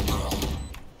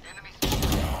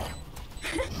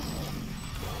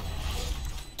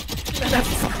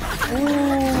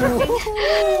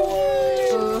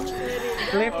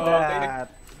 Flip that.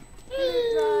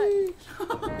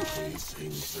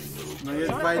 Ngayon,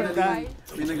 finally,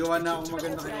 pinagawa na ako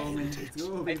maganda kay Omen. Let's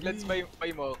go, Ay, baby. let's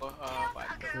buy mo ako.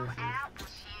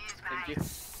 Thank you.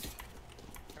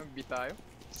 Mag-beat tayo.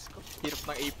 Hirap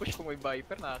ng A-push kung may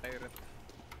Viper, nakakairat.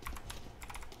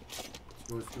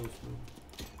 Go.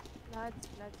 Lads.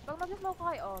 Pag mag-smoke ko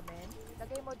kay Omen,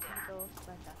 lagay mo dito sa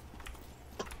banda.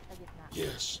 Sa gitna.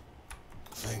 Yes.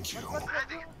 Thank you. Wag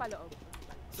yung paloob.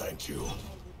 Thank you.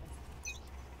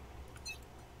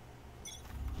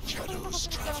 Shadows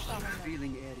traveling.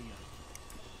 Revealing area.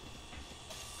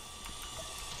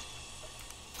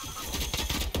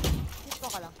 Dito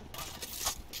ka lang.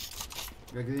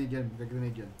 Gagrenade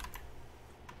yan.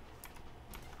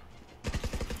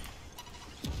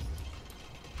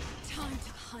 Time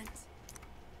to hunt.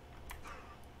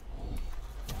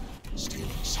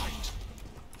 Stealing sight.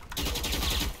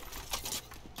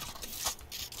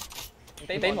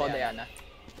 Hintayin mo, Diana.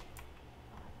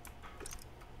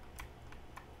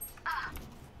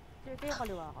 Clear ko yung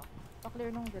kaliwa ko.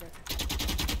 Pa-clear nung direct.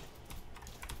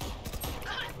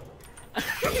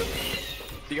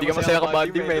 Hindi ka masaya ka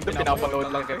banding, Mendo. Pinapanood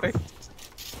lang kita.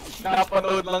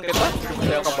 Pinapanood lang kita.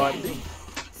 Masaya ka banding.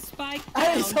 Spike down.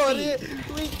 Ay, sorry!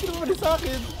 Wait, kino mo na sa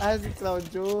akin? Si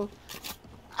Claudio.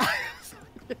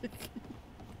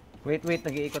 Wait,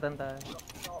 nag-iikotan tayo.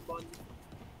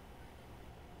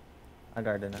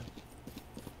 Garden na.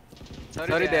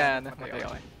 Sorry, Diana. Okay.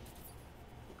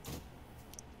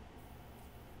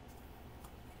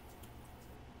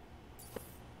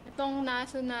 Itong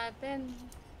Nasu natin.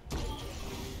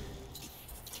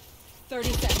 30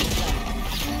 seconds left.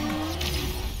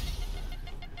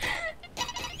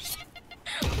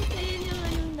 Ayun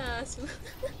yung Nasu.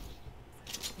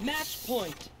 Match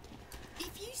point.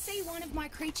 If you see one of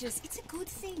my creatures, it's a good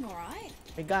thing, alright?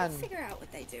 May gun. We'll figure out what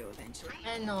they do eventually.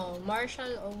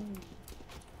 Martial only.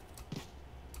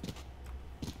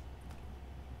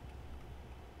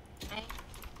 Ay.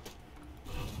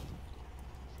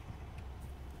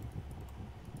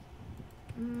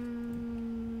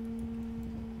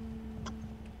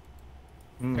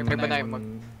 Kaya ba na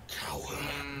yung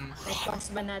I-pause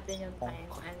ba natin yung time?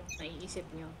 Anong naiisip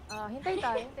nyo? Hintay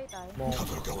tayo.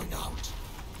 Cover going out.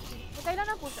 Hintay lang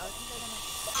ng push out.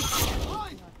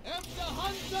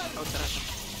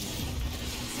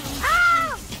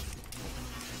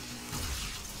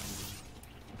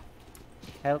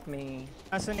 Help me.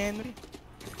 Aso ni Henry.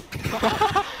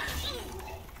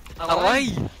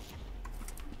 Aray!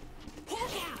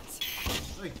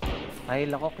 Ay,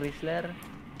 lako, Chrysler.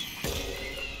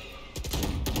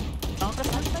 Ang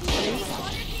kasal pa rin.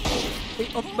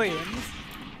 Take off ba yun?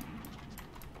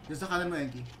 Yung sa kanan mo,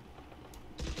 Enki.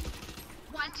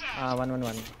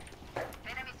 1-1-1.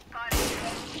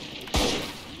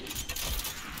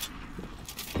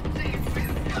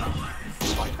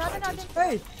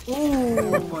 Hey!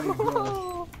 Oh my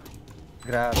god.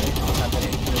 Grabe.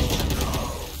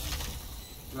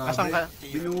 Asan ka?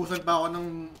 Binuhusan pa ako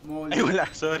ng molly. Ay, wala.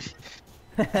 Sorry.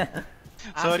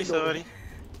 Sorry.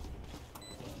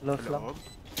 Lost lang.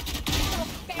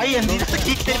 Ay, hindi na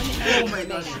nakikita. Oh my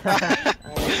god.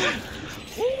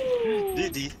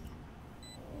 GG.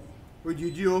 Uy,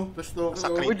 GG oh. Touch to Sa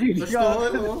ako. crit. Touch to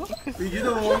ako. GG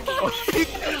na oh.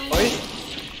 Oy.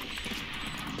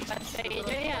 Patay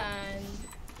nyo yan.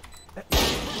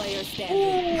 Player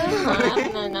standing.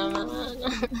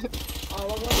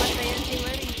 Wag mo patayan si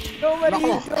Marie. Go, Marie!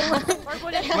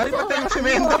 Mari, patay mo si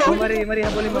Mendo. Marie,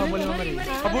 habulin mo, Marie.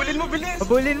 Habulin mo, bilis.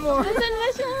 Habulin mo. Nasaan ba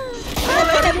siya?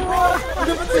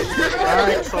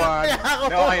 Next one.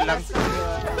 Okay lang.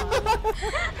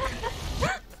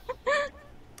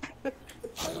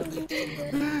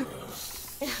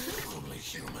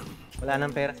 Wala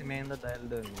nang pera si Mendo dahil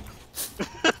doon.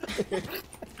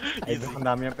 Ay, ang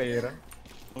dami yung pera.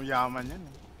 Ang yaman yan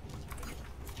eh.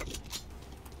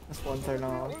 Na-sponsor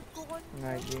lang ako.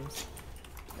 Nga games.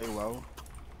 Ay wow.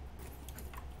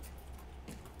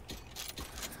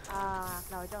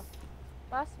 Claudio.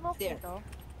 Pa-smoke nito.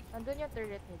 Nandun yung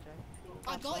turret ni John.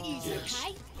 I got you,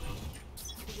 okay?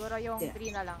 Siguro yung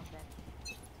 3 na lang din.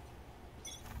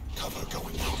 Cover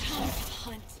going out.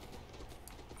 Hunt.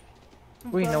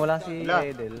 Uy, nawala si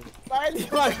Edel. Bakit di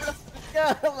ba?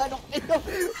 Manok ito.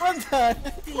 Mandan.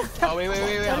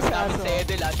 Wait. Kasama si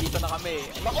Edel dito na kami.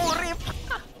 Naku, rip!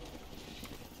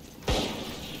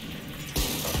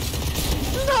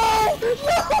 No!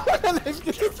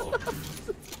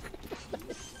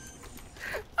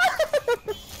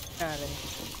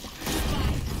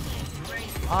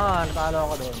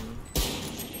 Natalo ako doon.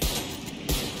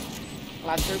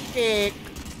 Cluster kick.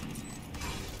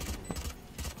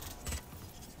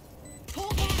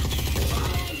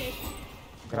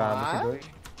 Grabe si Doy.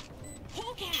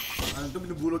 Ano ito,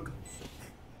 binubulog?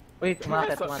 Wait,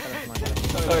 tumakas.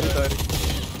 Sorry.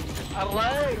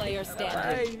 Aray! Player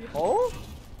standing. Oh?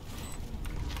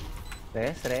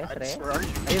 Res.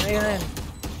 Ayun.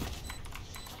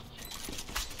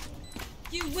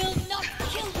 You will not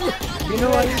kill my ally.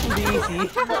 Binuha yung easy.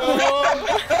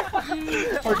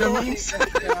 For the memes.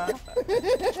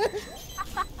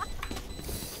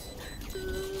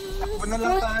 Takbo na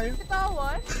lang tayo.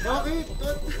 Bitawan? Bakit?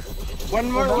 One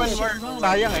more.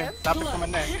 Sayang eh. Tapos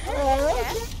naman na eh.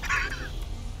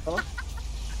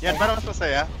 Yan, parang mas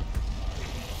masaya.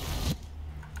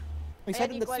 May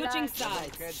side Equal Switching lang.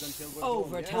 sides.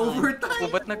 Overtime. Overtime!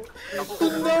 Ba't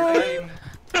nag-overtime?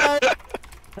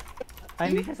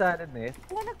 Ay, hindi siya salad eh.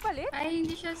 Wala nagpalit? Ay,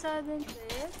 hindi siya sudden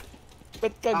sis.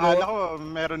 Bet ka Akala ko,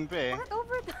 meron pa eh. Bakit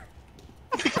overtime?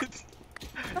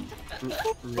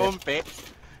 Kompe.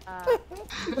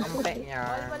 Ampe niya.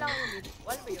 Wall mo lang yung lead.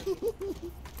 Wall mo yun.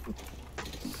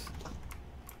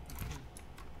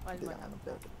 Wall mo lang.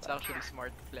 It's actually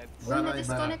smart plan. Uy,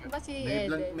 na-disconnect ba si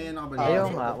Edel? May nakabalik. Ayaw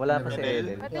nga, wala pa si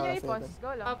Edel. Edel. Pwede nyo i-pause.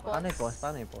 Go lang. Paano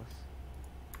i-pause?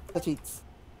 Sa cheats.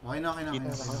 Okay na.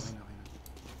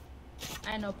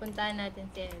 Ano, puntahan natin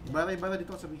si Edel. Bara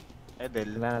dito ka sabi.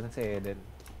 Edel. Wala natin si Edel.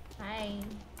 Hi.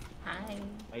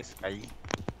 May sky.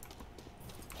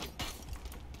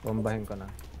 Bombahin ko na.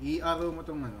 I-arrow mo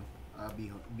tong ano,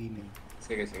 B-name.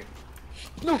 Sige.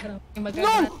 No!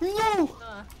 Maganda. No!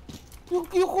 Yung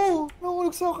Q ko!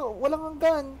 Nahulog sa akin. Walang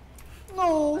hanggan.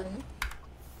 No!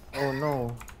 Oh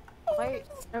no. Okay,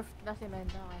 nerf na si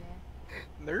Mendo kanya.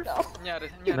 Nerf?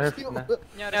 Nerf na.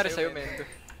 Nangyari sa'yo, Mendo.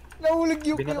 Nahulog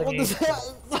yung Q ko Binatang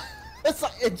doon sa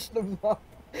edge ng map.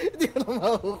 Hindi ko na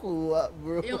makukuha,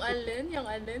 bro. Yung alin?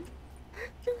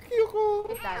 Yung Q ko.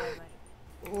 Wait tayo man.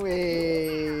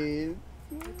 Wait.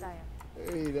 Wait tayo.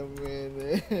 Wait a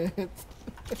minute.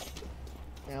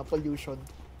 Kaya pollution.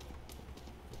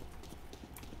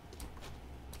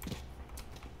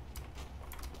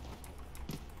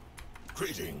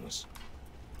 Greetings.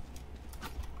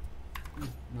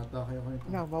 Natake ako nito.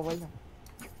 Na, bawal na.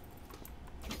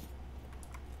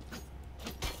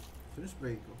 Sino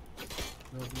spray ko?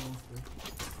 Lagi yung spray.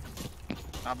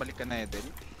 Nakabalik ka na, Edel.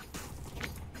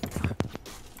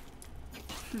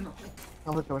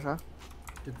 Nakabalik ka ba siya?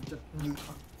 Chat. Hindi.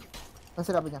 Ano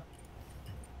sinabi niya?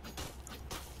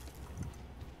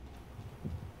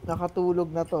 Nakatulog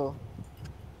na to.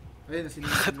 Ayun,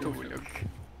 Nakatulog.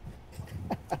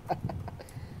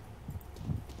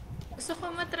 Gusto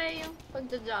ko matry yung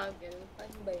pagja-juggle.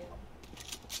 Paano ba yun?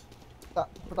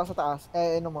 Punta sa taas.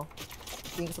 Ano mo?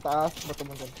 Tingin sa taas, bato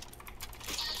mo dyan.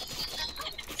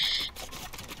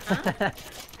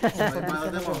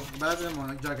 Balad mo,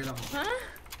 nag-juggle ako. Ha?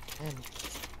 Ayan.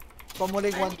 Spam mo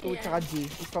lang yung 1, 2, tsaka G.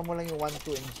 Spam mo lang yung 1,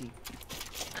 2, and G.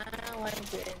 1,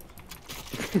 2, and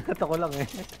Ito ko lang eh.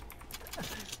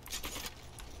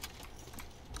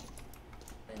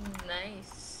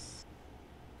 nice.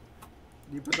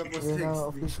 Di pa tapos Yun 6. na,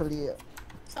 officially.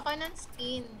 Gusto ko ng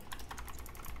skin.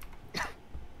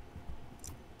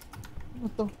 Ano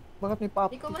to? Bakit may pop?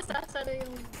 Hindi ko masasalo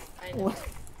yung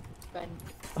gun.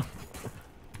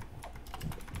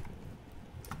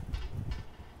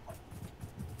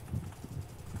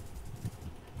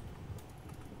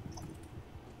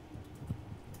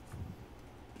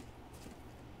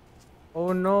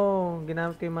 Oh no,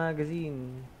 ginamit ko yung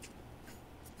magazine.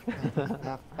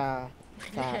 Naka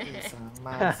sa isang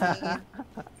magazine.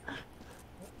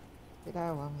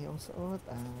 Pilawang yung suot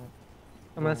at...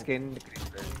 Ang skin.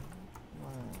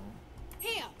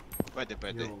 Here. Pwede.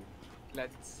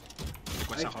 Lads.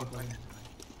 Request ako.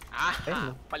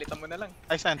 Palitan mo na lang.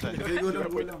 Ay, saan?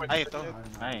 Gulang. Ay, ito.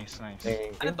 Nice.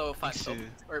 Ano to? Phantom?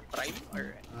 Or Prime?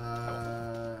 Or...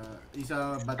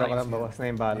 Isa Baka lang bawas na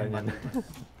yung bala niyan.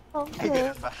 Ay,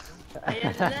 ganun ba?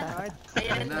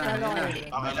 Ayan na.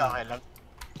 Okay lang.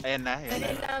 Ayan na.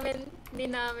 Hindi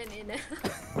namin ina.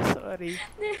 Sorry.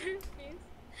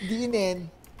 Dinin.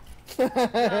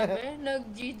 Grabe,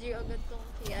 nag-GG agad tong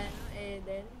si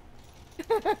Eden.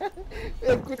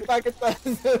 Quit packet pa.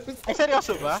 Ay,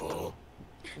 seryoso ba?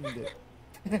 Hindi.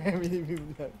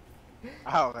 Binibim lang.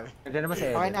 Okay. Diyan naman si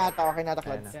Eden. Okay na ata,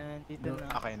 Clads. Dito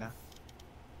na. Okay na.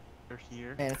 You're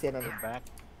here. Ayan, si ano. You're back.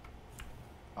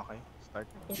 Okay, start.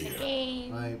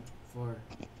 Game. 5,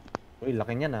 4. Uy,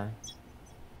 laki niyan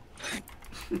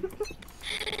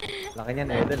Laki niyan,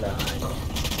 Edel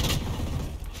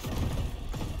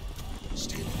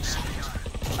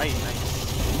Ay, nice.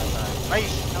 Ay!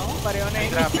 No, pareho na Ay,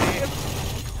 yun. grabe.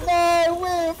 No,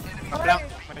 whiff!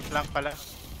 May flank pala.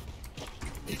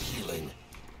 Need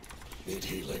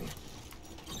healing.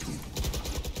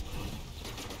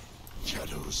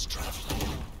 Shadows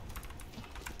traveling.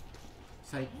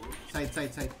 Side.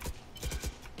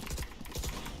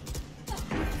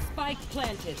 Spike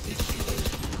planted.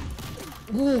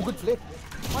 Ooh, good flip.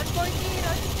 140,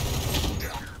 Rush.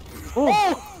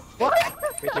 Oh! What?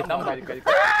 Wait lang, balik. Wait.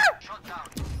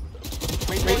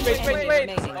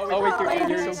 Oh, wait,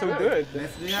 you're so good.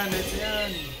 Nice na yan.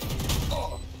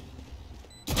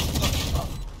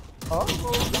 Oh?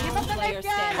 Player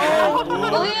standing.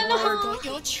 Oh, yan ako.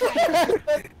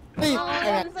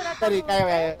 Sorry,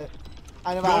 kaya.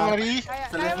 Ano ba? Go, Marie!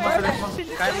 Select mo.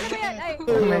 Kaya mo yan.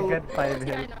 Oh my god, 5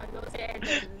 health.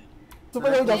 Super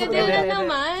lang daw. Pwede na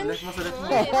naman. Select mo.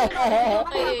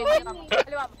 Okay.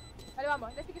 Kaliwa mo.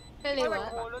 Sige. Kaliwa.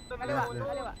 Kaliwa.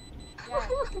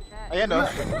 Ayan o.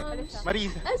 Marie,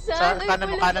 sa kanan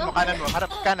mo. Harap,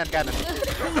 kanan.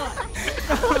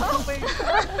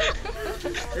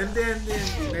 Hindi.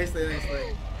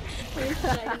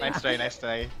 Nice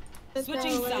try.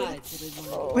 Switching sides.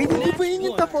 Wait, hindi pa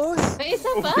yun yung tapos. May isa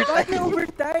pa? Bakit may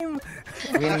overtime?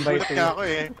 Win by Gulat 2. ka ako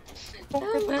eh.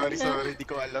 Sorry, di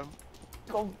ko alam.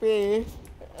 Kompe.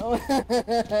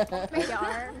 May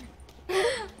arm.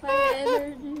 May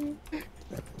energy.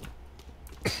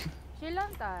 Chill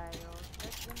lang tayo.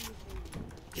 Let them be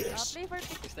free. Play for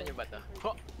picks. Gusto nyo ba ito?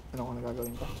 Ano ko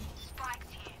nagagawin ko?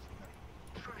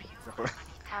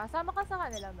 Sama ka sa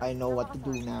kanila, man. I know what to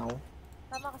do now.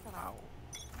 Sama ka sa kanila.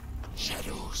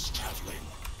 Shadows traveling.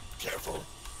 Careful.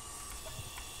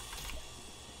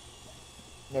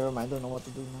 Never mind, don't know what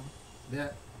to do now.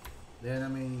 Diyan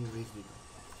na may race dito.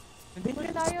 Hindi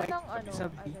Pwede tayo ng I don't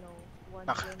know,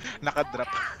 120. Nakadrop.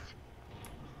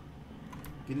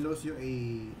 Kinlose yung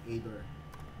A door.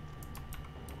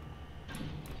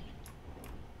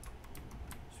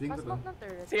 Swing ko to. Pasok ng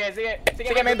turret.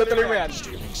 Sige, Mendo, tuloy mo yan.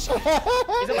 Isa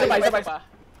pa.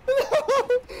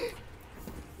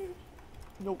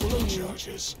 No ko lang yun.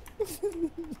 Charges.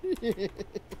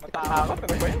 Matakot,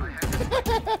 ano ba yun?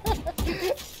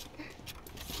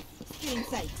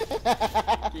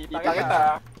 Kita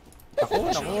kita.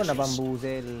 Ako,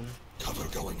 nabambuzel. Cover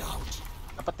going out.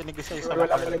 Dapat tinigis sa isa.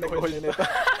 Wala pala nag-hold nito.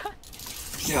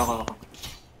 Hindi ako.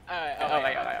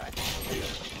 Okay.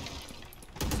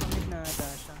 Samid na ata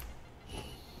siya.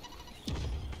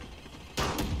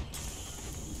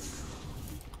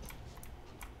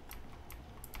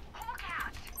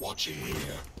 Watching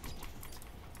here.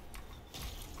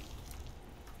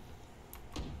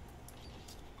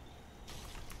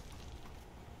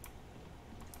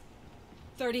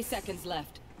 $30 seconds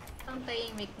left. Ang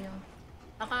tahimik nyo.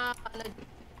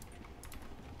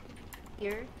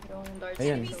 Here, yung darts.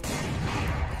 Ayun.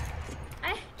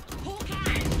 Ay!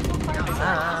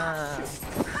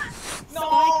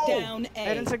 Spike down A.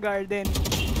 Meron sa garden.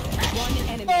 One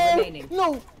enemy remaining.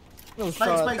 No! No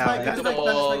shot. Spike. Spike.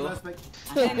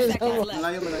 10 seconds left.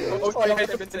 Malayo.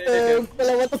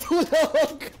 Dalawa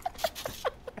tutulog.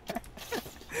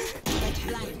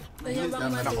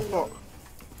 Ako po.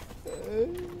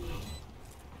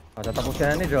 Matatapos ka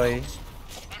na ni Joy.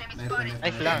 Ay,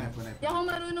 flank. Hindi ako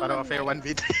marunong. Para fair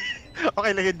 1v3.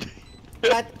 Okay lang yun.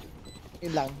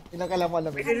 Yun lang ka lang mo alam.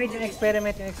 Wait, yung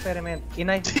experiment.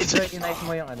 I-knife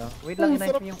mo yung ano. Wait lang,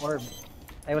 i-knife mo yung orb.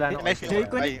 Ay, wala na. Joy,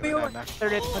 connect mo yung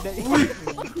turret mo dali.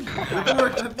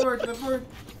 Report.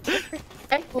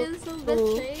 I feel so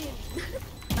betrayed.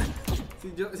 Si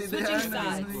Switching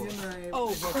Diana. sides.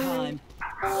 Overtime.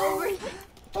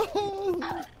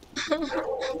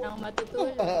 Ang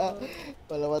matutulog.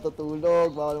 Wala matutulog.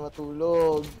 Bawal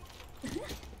matulog.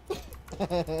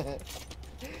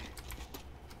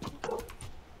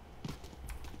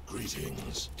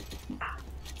 Greetings.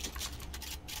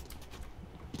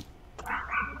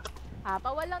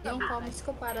 Pawal lang Yung comments ko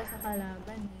para sa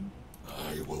kalaban eh.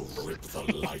 I will rip the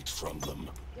light from them.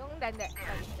 Yung danda.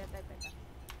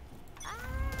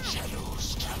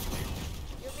 Shadows traveling.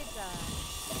 Yung mid ka.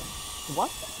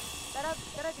 What? Tara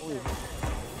dito.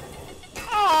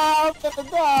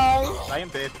 Patay! I'm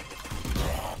dead.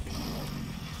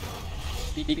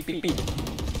 Pipi.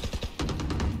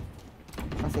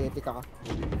 Kasi epic ka.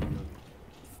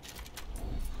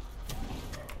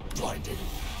 Blinding.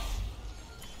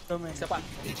 Isa pa.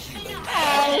 Hindi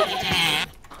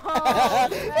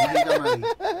ka mali.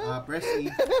 Press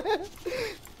E.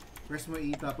 Press mo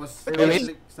E tapos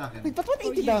click sa akin. Ba't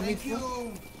 180 damage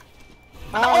mo?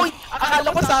 Oy!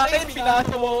 Akala ko sa akin,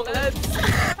 pinasa mo agad.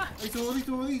 Ay, sorry.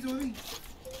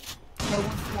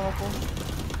 Marunong mo ako.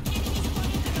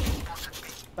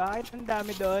 Bakit ang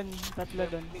dami doon? Tatlo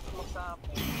doon.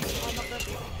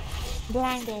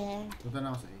 Blinded. Punta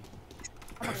na ako sa A.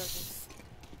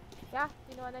 Yeah,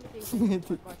 kinuha na ni Casey.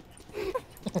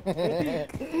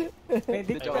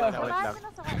 Pwede Joke ka. lang. Samahan ko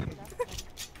na sa kanila.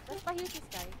 Tapos pa-heal si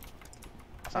Sky.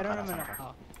 Meron naman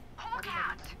ako.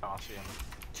 Kasi yan.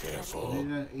 Careful.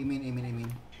 Amen.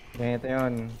 Ganito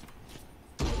yun.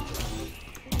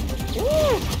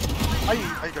 Ay,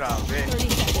 grabe. 30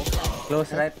 seconds left.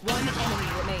 Close right. One enemy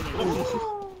remaining.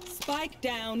 Spike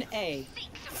down A.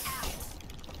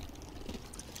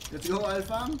 Let's go,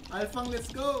 Alfang! Alfang,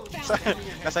 let's go!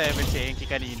 Nasa Evan si Enki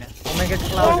kanina. Oh my god,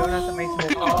 Claudio, nasa may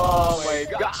smoke. Oh my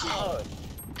god!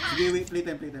 Sige, wait,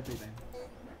 playtime.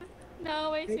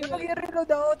 No, wait, Hindi mag-reload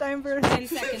ako, time first. 10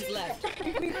 seconds left.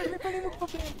 May pala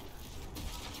magpa-play.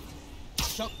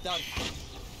 Shock down.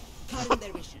 Cutting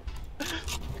their vision.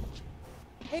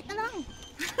 Ka lang!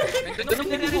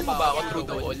 Nandun mo ba ako through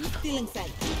the wall? Still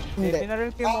inside. Hindi.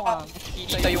 Pinaril ko yung mukha.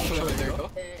 Kita yung shoulder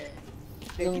ko?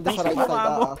 Yung nasa right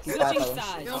side, kita Switching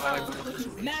tayo. sides.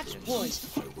 Match point.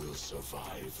 I will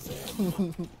survive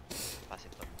them.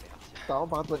 Ako,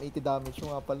 bakit 180 damage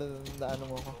mo nga pala na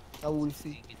ano mo ako? Na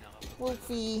Wolfie.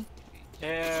 Wolfie!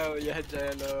 Ew, yeah,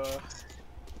 Gelo.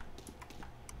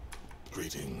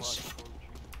 Greetings.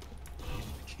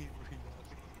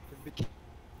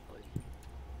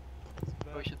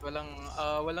 Oh shit, walang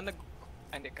nag...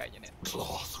 Hindi, kaya niya na yan.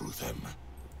 Claw through them.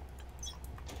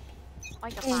 Ay,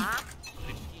 ka pa?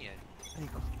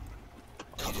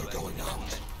 Cover going out.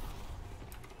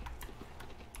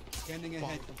 Scanning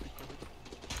ahead.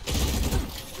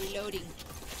 Reloading.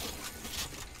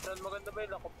 Maganda ba yung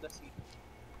lock of the sea?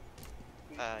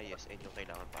 Yes, and yung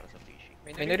kailangan para sa fishing.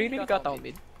 May naririnig ka tao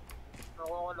mid? Nakuha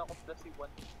ko lock of the sea 1.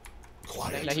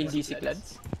 Dahil hindi si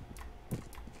Clads?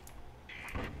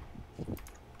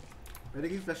 Pwede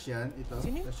kayo flash yan, ito.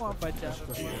 Sino yung Flash mga badya?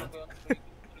 ko sila.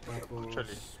 Tapos,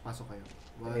 pasok kayo.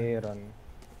 1, Aaron.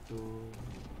 2,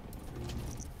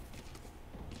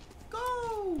 3. Go!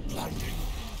 Blinding.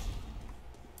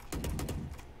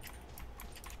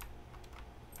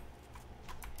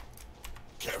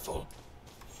 Careful.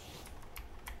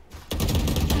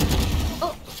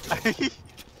 Oh!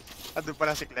 Andun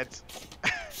pala si Kleds.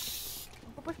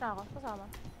 Pupush na ako, kasama.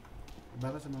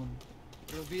 Baka sa mga...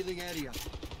 Revealing area.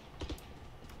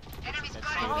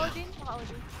 Maka-Odin.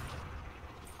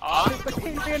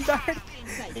 Patay ko yung dart!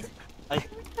 Ay.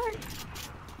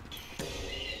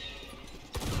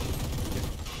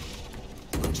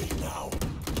 Rotate now.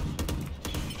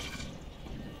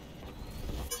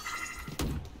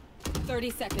 30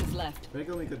 seconds left. Pwede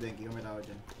ka umikot, Denki, kung may tao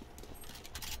dyan.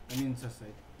 I mean, sa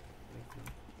side.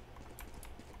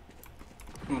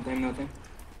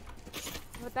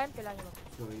 No time, kailangan mo.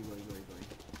 Go.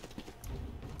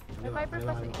 May Viper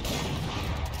pa sa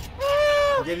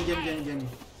Jenny.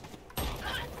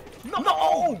 No!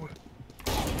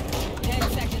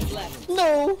 10 seconds left.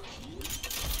 No!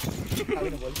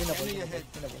 Scanning ahead.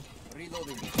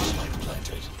 Reloading. Spike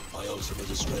planted. My ultimate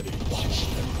is ready. Watch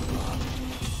them run.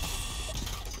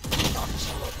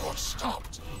 Teleport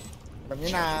stopped. Alam nyo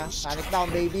na, panic down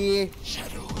baby!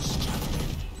 Shadows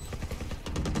traveling.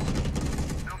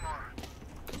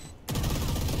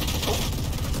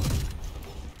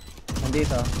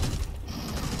 Nandito.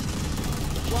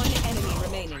 One enemy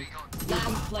remaining.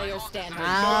 Last player standing.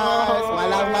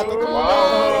 Walang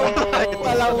matutulog!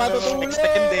 Walang matutulog!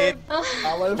 Second dead.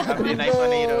 Bawal Sabi knife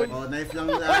on Aaron. Oh, knife lang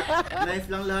lahat.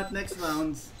 Knife lang lahat next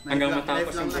rounds. Hanggang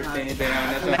matapos ang birthday ni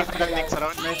Diana to. Knife lang next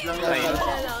round. Knife lang Wala lahat. lang,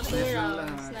 2 Knife lang rounds.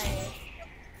 lahat. Like,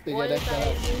 Sige, wall next tayo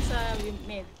round. dun sa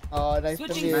mid. Oh, nice to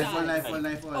Switching meet. Knife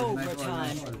all.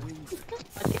 Overtime.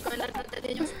 Pati ko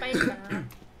natatadin yung spike na.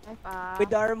 Knife up.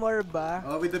 With armor ba?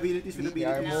 Oh, with abilities.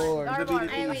 Armor.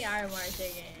 Ay, may armor.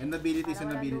 Sige. And abilities.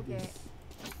 Okay.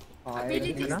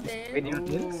 Abilities din. Wait, yung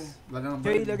kills? Wala nang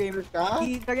Joy, ilagay mo. Ka?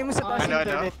 Ilagay mo sa taas Ano? yung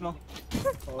turret mo.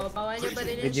 Oh, bawal niyo ba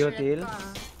rin yung Video shirt till. ko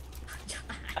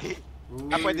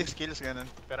Pwede skills ganun,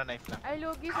 pero knife lang. Ay,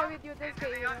 lugi siya with you test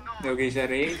kay Ian. Okay siya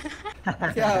rin.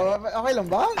 Okay lang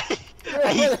ba?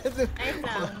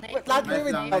 Knife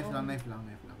lang.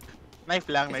 Knife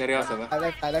lang. Seryoso ba?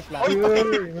 Life lang. Uy,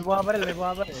 may buha pa rin, may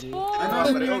buha pa rin. Ano,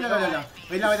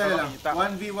 wait lang.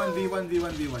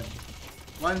 1v1v1v1v1.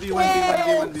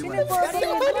 1v1v1v1v1.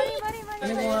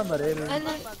 May buha pa rin.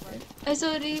 Ano? Ay,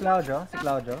 sorry. Si Claudio? Si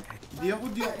Claudio? Di ako,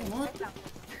 what?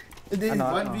 Ano?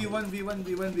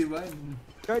 1v1v1v1v1.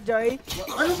 Go, Joy.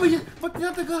 Ano ba yan? Ba't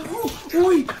tinataga ako?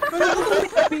 Uy! Ano ba?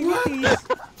 Abilities.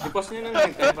 I-pause nyo ng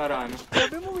time para ano.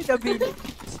 Sabi mo with abilities.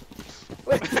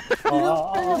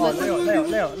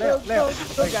 Leo.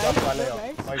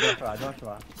 Oy,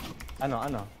 Joshua.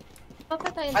 Ano?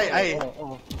 Papatayin. Ay.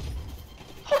 Oo.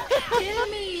 Kill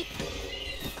me.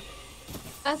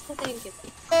 Patayin kita.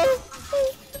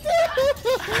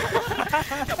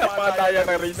 Napakadaya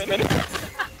ng race na.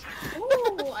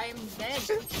 Ooh, I'm dead.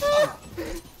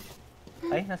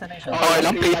 Ay, nasa na isa? Okay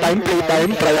lang, playtime,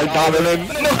 trial dominant.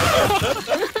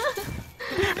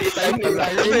 Playtime.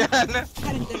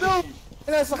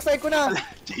 Nasaksay ko na.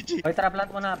 GG. Oy, tara, plant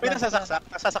mo na. May nasasaksak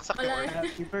ko.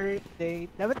 Happy birthday.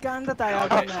 Dapat kanta tayo.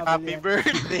 Happy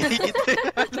birthday.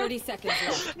 30 seconds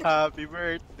left. Happy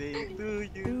birthday to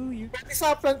you.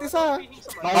 Plant isa.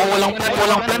 Walang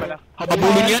plan.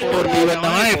 Habulin yan, 4v1 na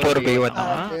nga eh, 4v1 na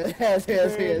nga. Yes.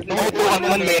 Nakutukan mo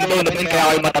man Mendo, naman kaya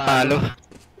kayo matatalo.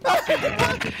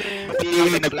 Hindi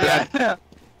yung nagplan.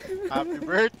 Happy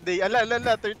birthday. Ala,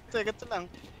 30 seconds lang.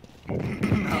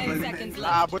 10 seconds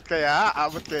left. Abot kaya?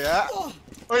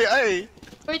 Uy, ay.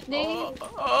 Birthday.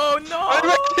 Oh no! Ay,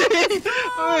 birthday!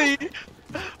 Uy!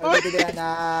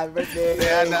 Birthday.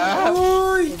 Diana!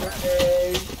 Uy!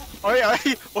 Uy!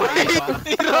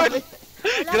 Iron!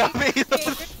 Grabe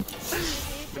Iron!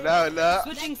 Wala.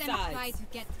 Switching sides.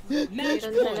 Match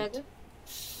Meron point. talaga.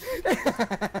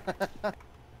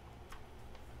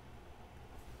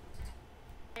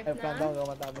 Ay, plan daw hanggang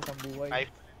matapos ang buhay. Ay.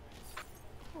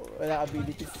 Wala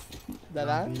abilities.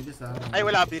 Dala? Ay,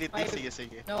 wala ability.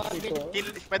 Sige. No,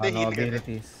 Pwede heal ka.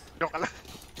 abilities. Joke lang.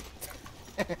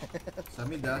 Sa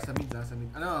mid.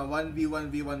 Ano,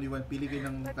 1v1v1v1. Pili kayo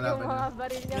ng kalaban Yung niya. mga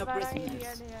baril niya para hindi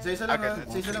ano yan. Sa isa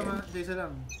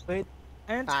lang. Wait.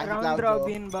 And Ah, si round Claudio.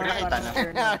 robin ba? Pinakita na.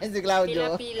 Si Claudio.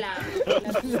 pila.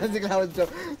 Si Claudio.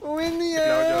 Win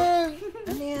yan!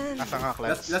 Ano yan? Nasa nga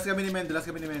class. Last kami ni Mendo.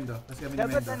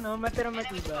 Dapat ano, matira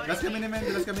matibay. Last kami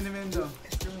ni Mendo.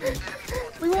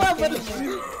 Uy, wala pa rin!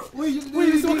 Uy,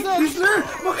 suksan! Whistler!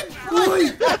 Bakit? Uy!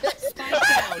 Spike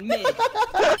down mid.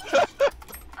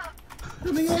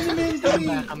 Kami nga ni Mendo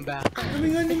eh. I'm back. Kami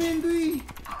nga ni Mendo eh.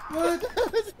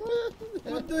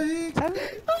 What the heck?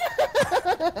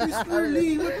 Whistler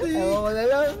Lee, what the heck? Ewan ko na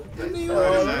lang. Ano yun?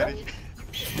 Sorry.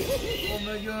 Oh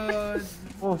my god.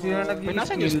 Oh, sino Nasaan yung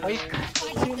nag-skill? spike?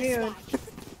 Sino yun?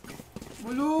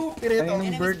 Bulok! Ay,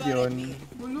 yung bird yun.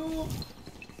 Bulok!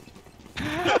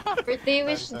 Birthday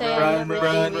wish tayo.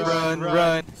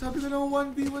 Run. Sabi ko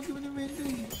naman 1v1 si Mendo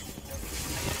eh.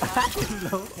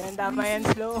 Slow. Yan, tama yan,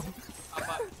 slow.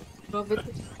 Robert.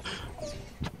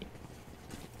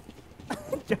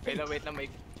 Wait na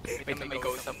may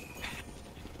kausap.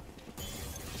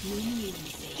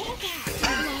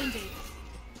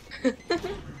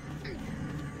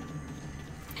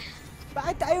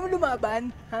 Bakit tayo mo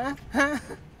lumaban? Ha?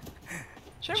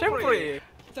 Siyempre!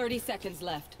 30 seconds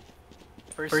left.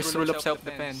 First rule of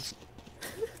self-defense.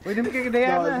 Uy, dumi kay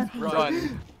Diana.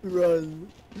 Run.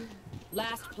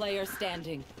 Last player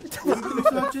standing.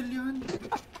 Satchel yan.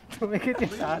 Tumikit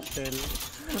yung satchel.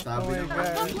 Sabi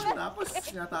naman. Tapos,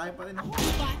 sinatakin pa rin ako.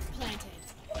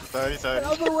 Sorry.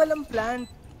 Wala ba walang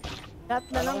plant? Lahat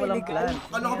na lang Walang illegal. plan.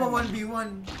 Ano ka pa 1v1?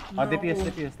 Oh,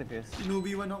 defuse.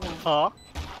 2v1 ako. Ha?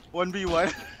 1v1?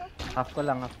 Half ko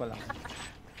lang. Wala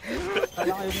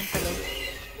kayo din pala.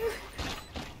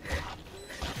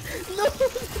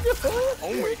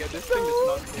 Oh my god, this thing is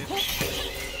not it.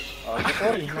 Oh,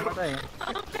 sorry, namatay.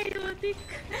 Ang chaotic.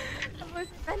 Tapos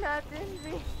na natin,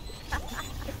 eh.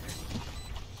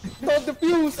 Don't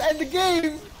defuse! End the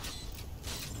game!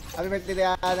 Happy birthday,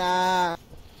 Diana!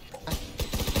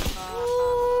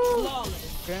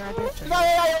 Kaya natin.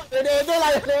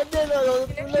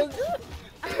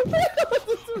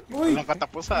 Uy! Walang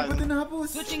katapusan. Ba't tinapos?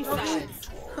 Switching sides.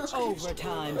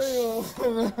 Overtime.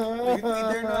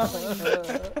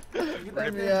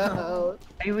 Nag-either na ako.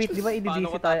 Ay, wait, di ba i-DC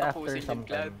tayo after some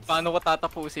time? Paano ko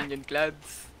tatapusin yun,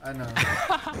 Clads? Ano?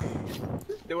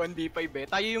 The 1v5 eh.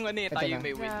 Tayo yung ano eh, tayo yung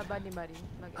may win. Na ba ni Marie?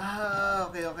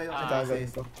 Okay. Ah,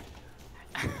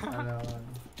 Ano?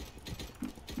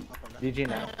 GG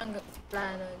na. Ang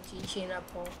plano, GG na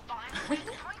po.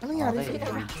 Anong nangyari Okay,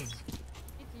 sa'yo?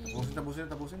 GG.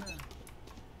 Tapusin na.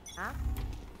 Ha?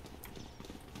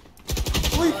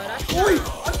 Uy! Uy!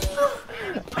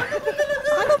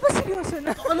 Akala ba seryoso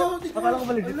na? Akala ko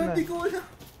ba legit na? Hindi ko alam.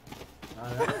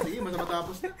 Sige,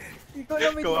 matapos na. Ikaw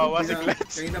lang may Kawawa si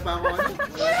Klets. Kanina pa ako ano.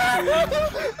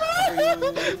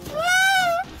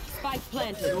 Spike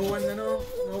planted.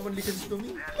 No one listens to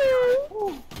me.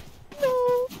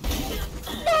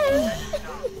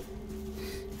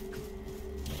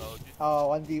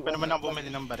 Oh, 1v1. Pa naman ang bumili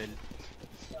ng baril.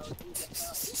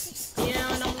 Hindi na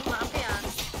naman ako maapi ah.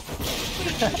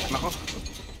 Nako.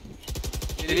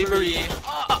 Delivery.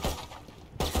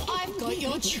 I've got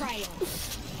your trail.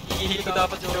 Ihihit ko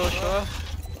dapat si Joshua.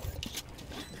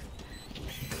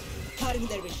 Cutting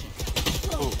their vision.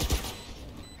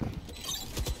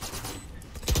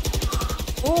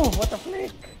 Oh, what a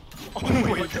flick! Oh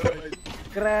my god.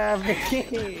 Grabe!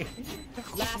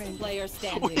 Last player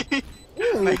standing.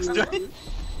 Nice joy.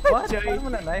 What? Paano mo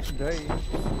na nice joy?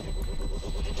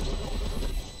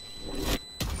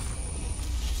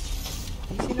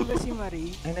 DC na ba si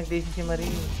Marie? Ay, nag-DC si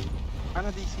Marie. Ano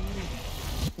DC?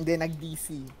 Hindi, nag-DC.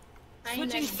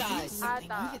 Switching sides.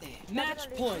 Ata. Match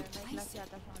point. Last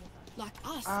yata siya kanina. Like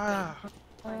us, Ah.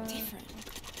 we're different.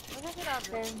 Ano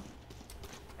sinabi?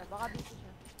 Baka busy siya.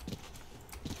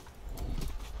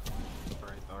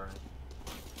 Alright.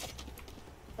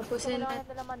 Tapusin Wala na.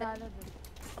 ka nila manalo dun.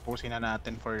 Tapusin na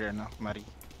natin for Marie.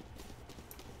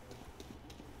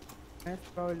 Nice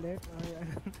pa ulit. Ay,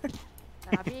 ano.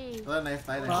 Sabi. Wala, nice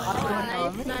tayo.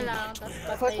 Nice na lang, tapos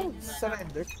Bakit patay kung na.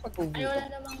 surrender? Pag Ay, wala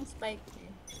namang spike eh.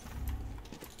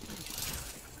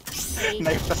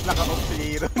 Knife tas naka-off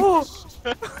zero. Oh!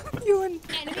 Yun!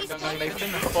 Hanggang knife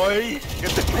din ah. Oy!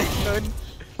 Ganda knife nun.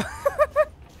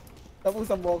 Tapos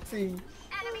sa boxing.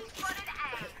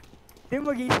 Hindi,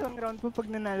 mag-isang round po pag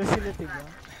nanalo sila, diba?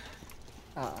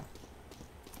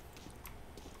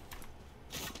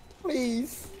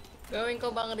 Please. Gawin ko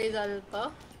bang result to?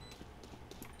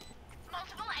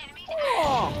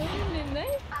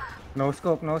 No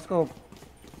scope, no scope.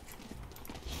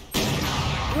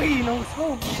 Uy, no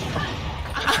scope!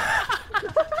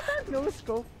 No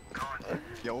scope.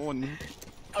 Yun.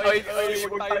 Ay,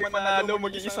 huwag tayo manalo.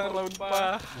 Mag-iisang round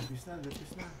pa.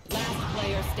 Last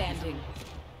player standing.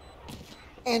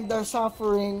 And they're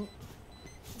suffering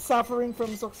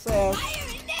from success.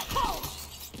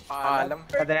 Paalam.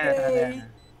 Kada.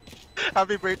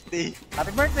 Happy birthday.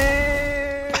 Happy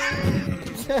birthday!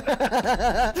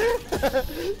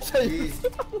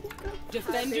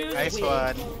 Defenders Nice win.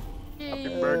 one. Happy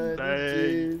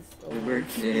birthday. Happy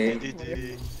birthday.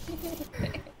 GG.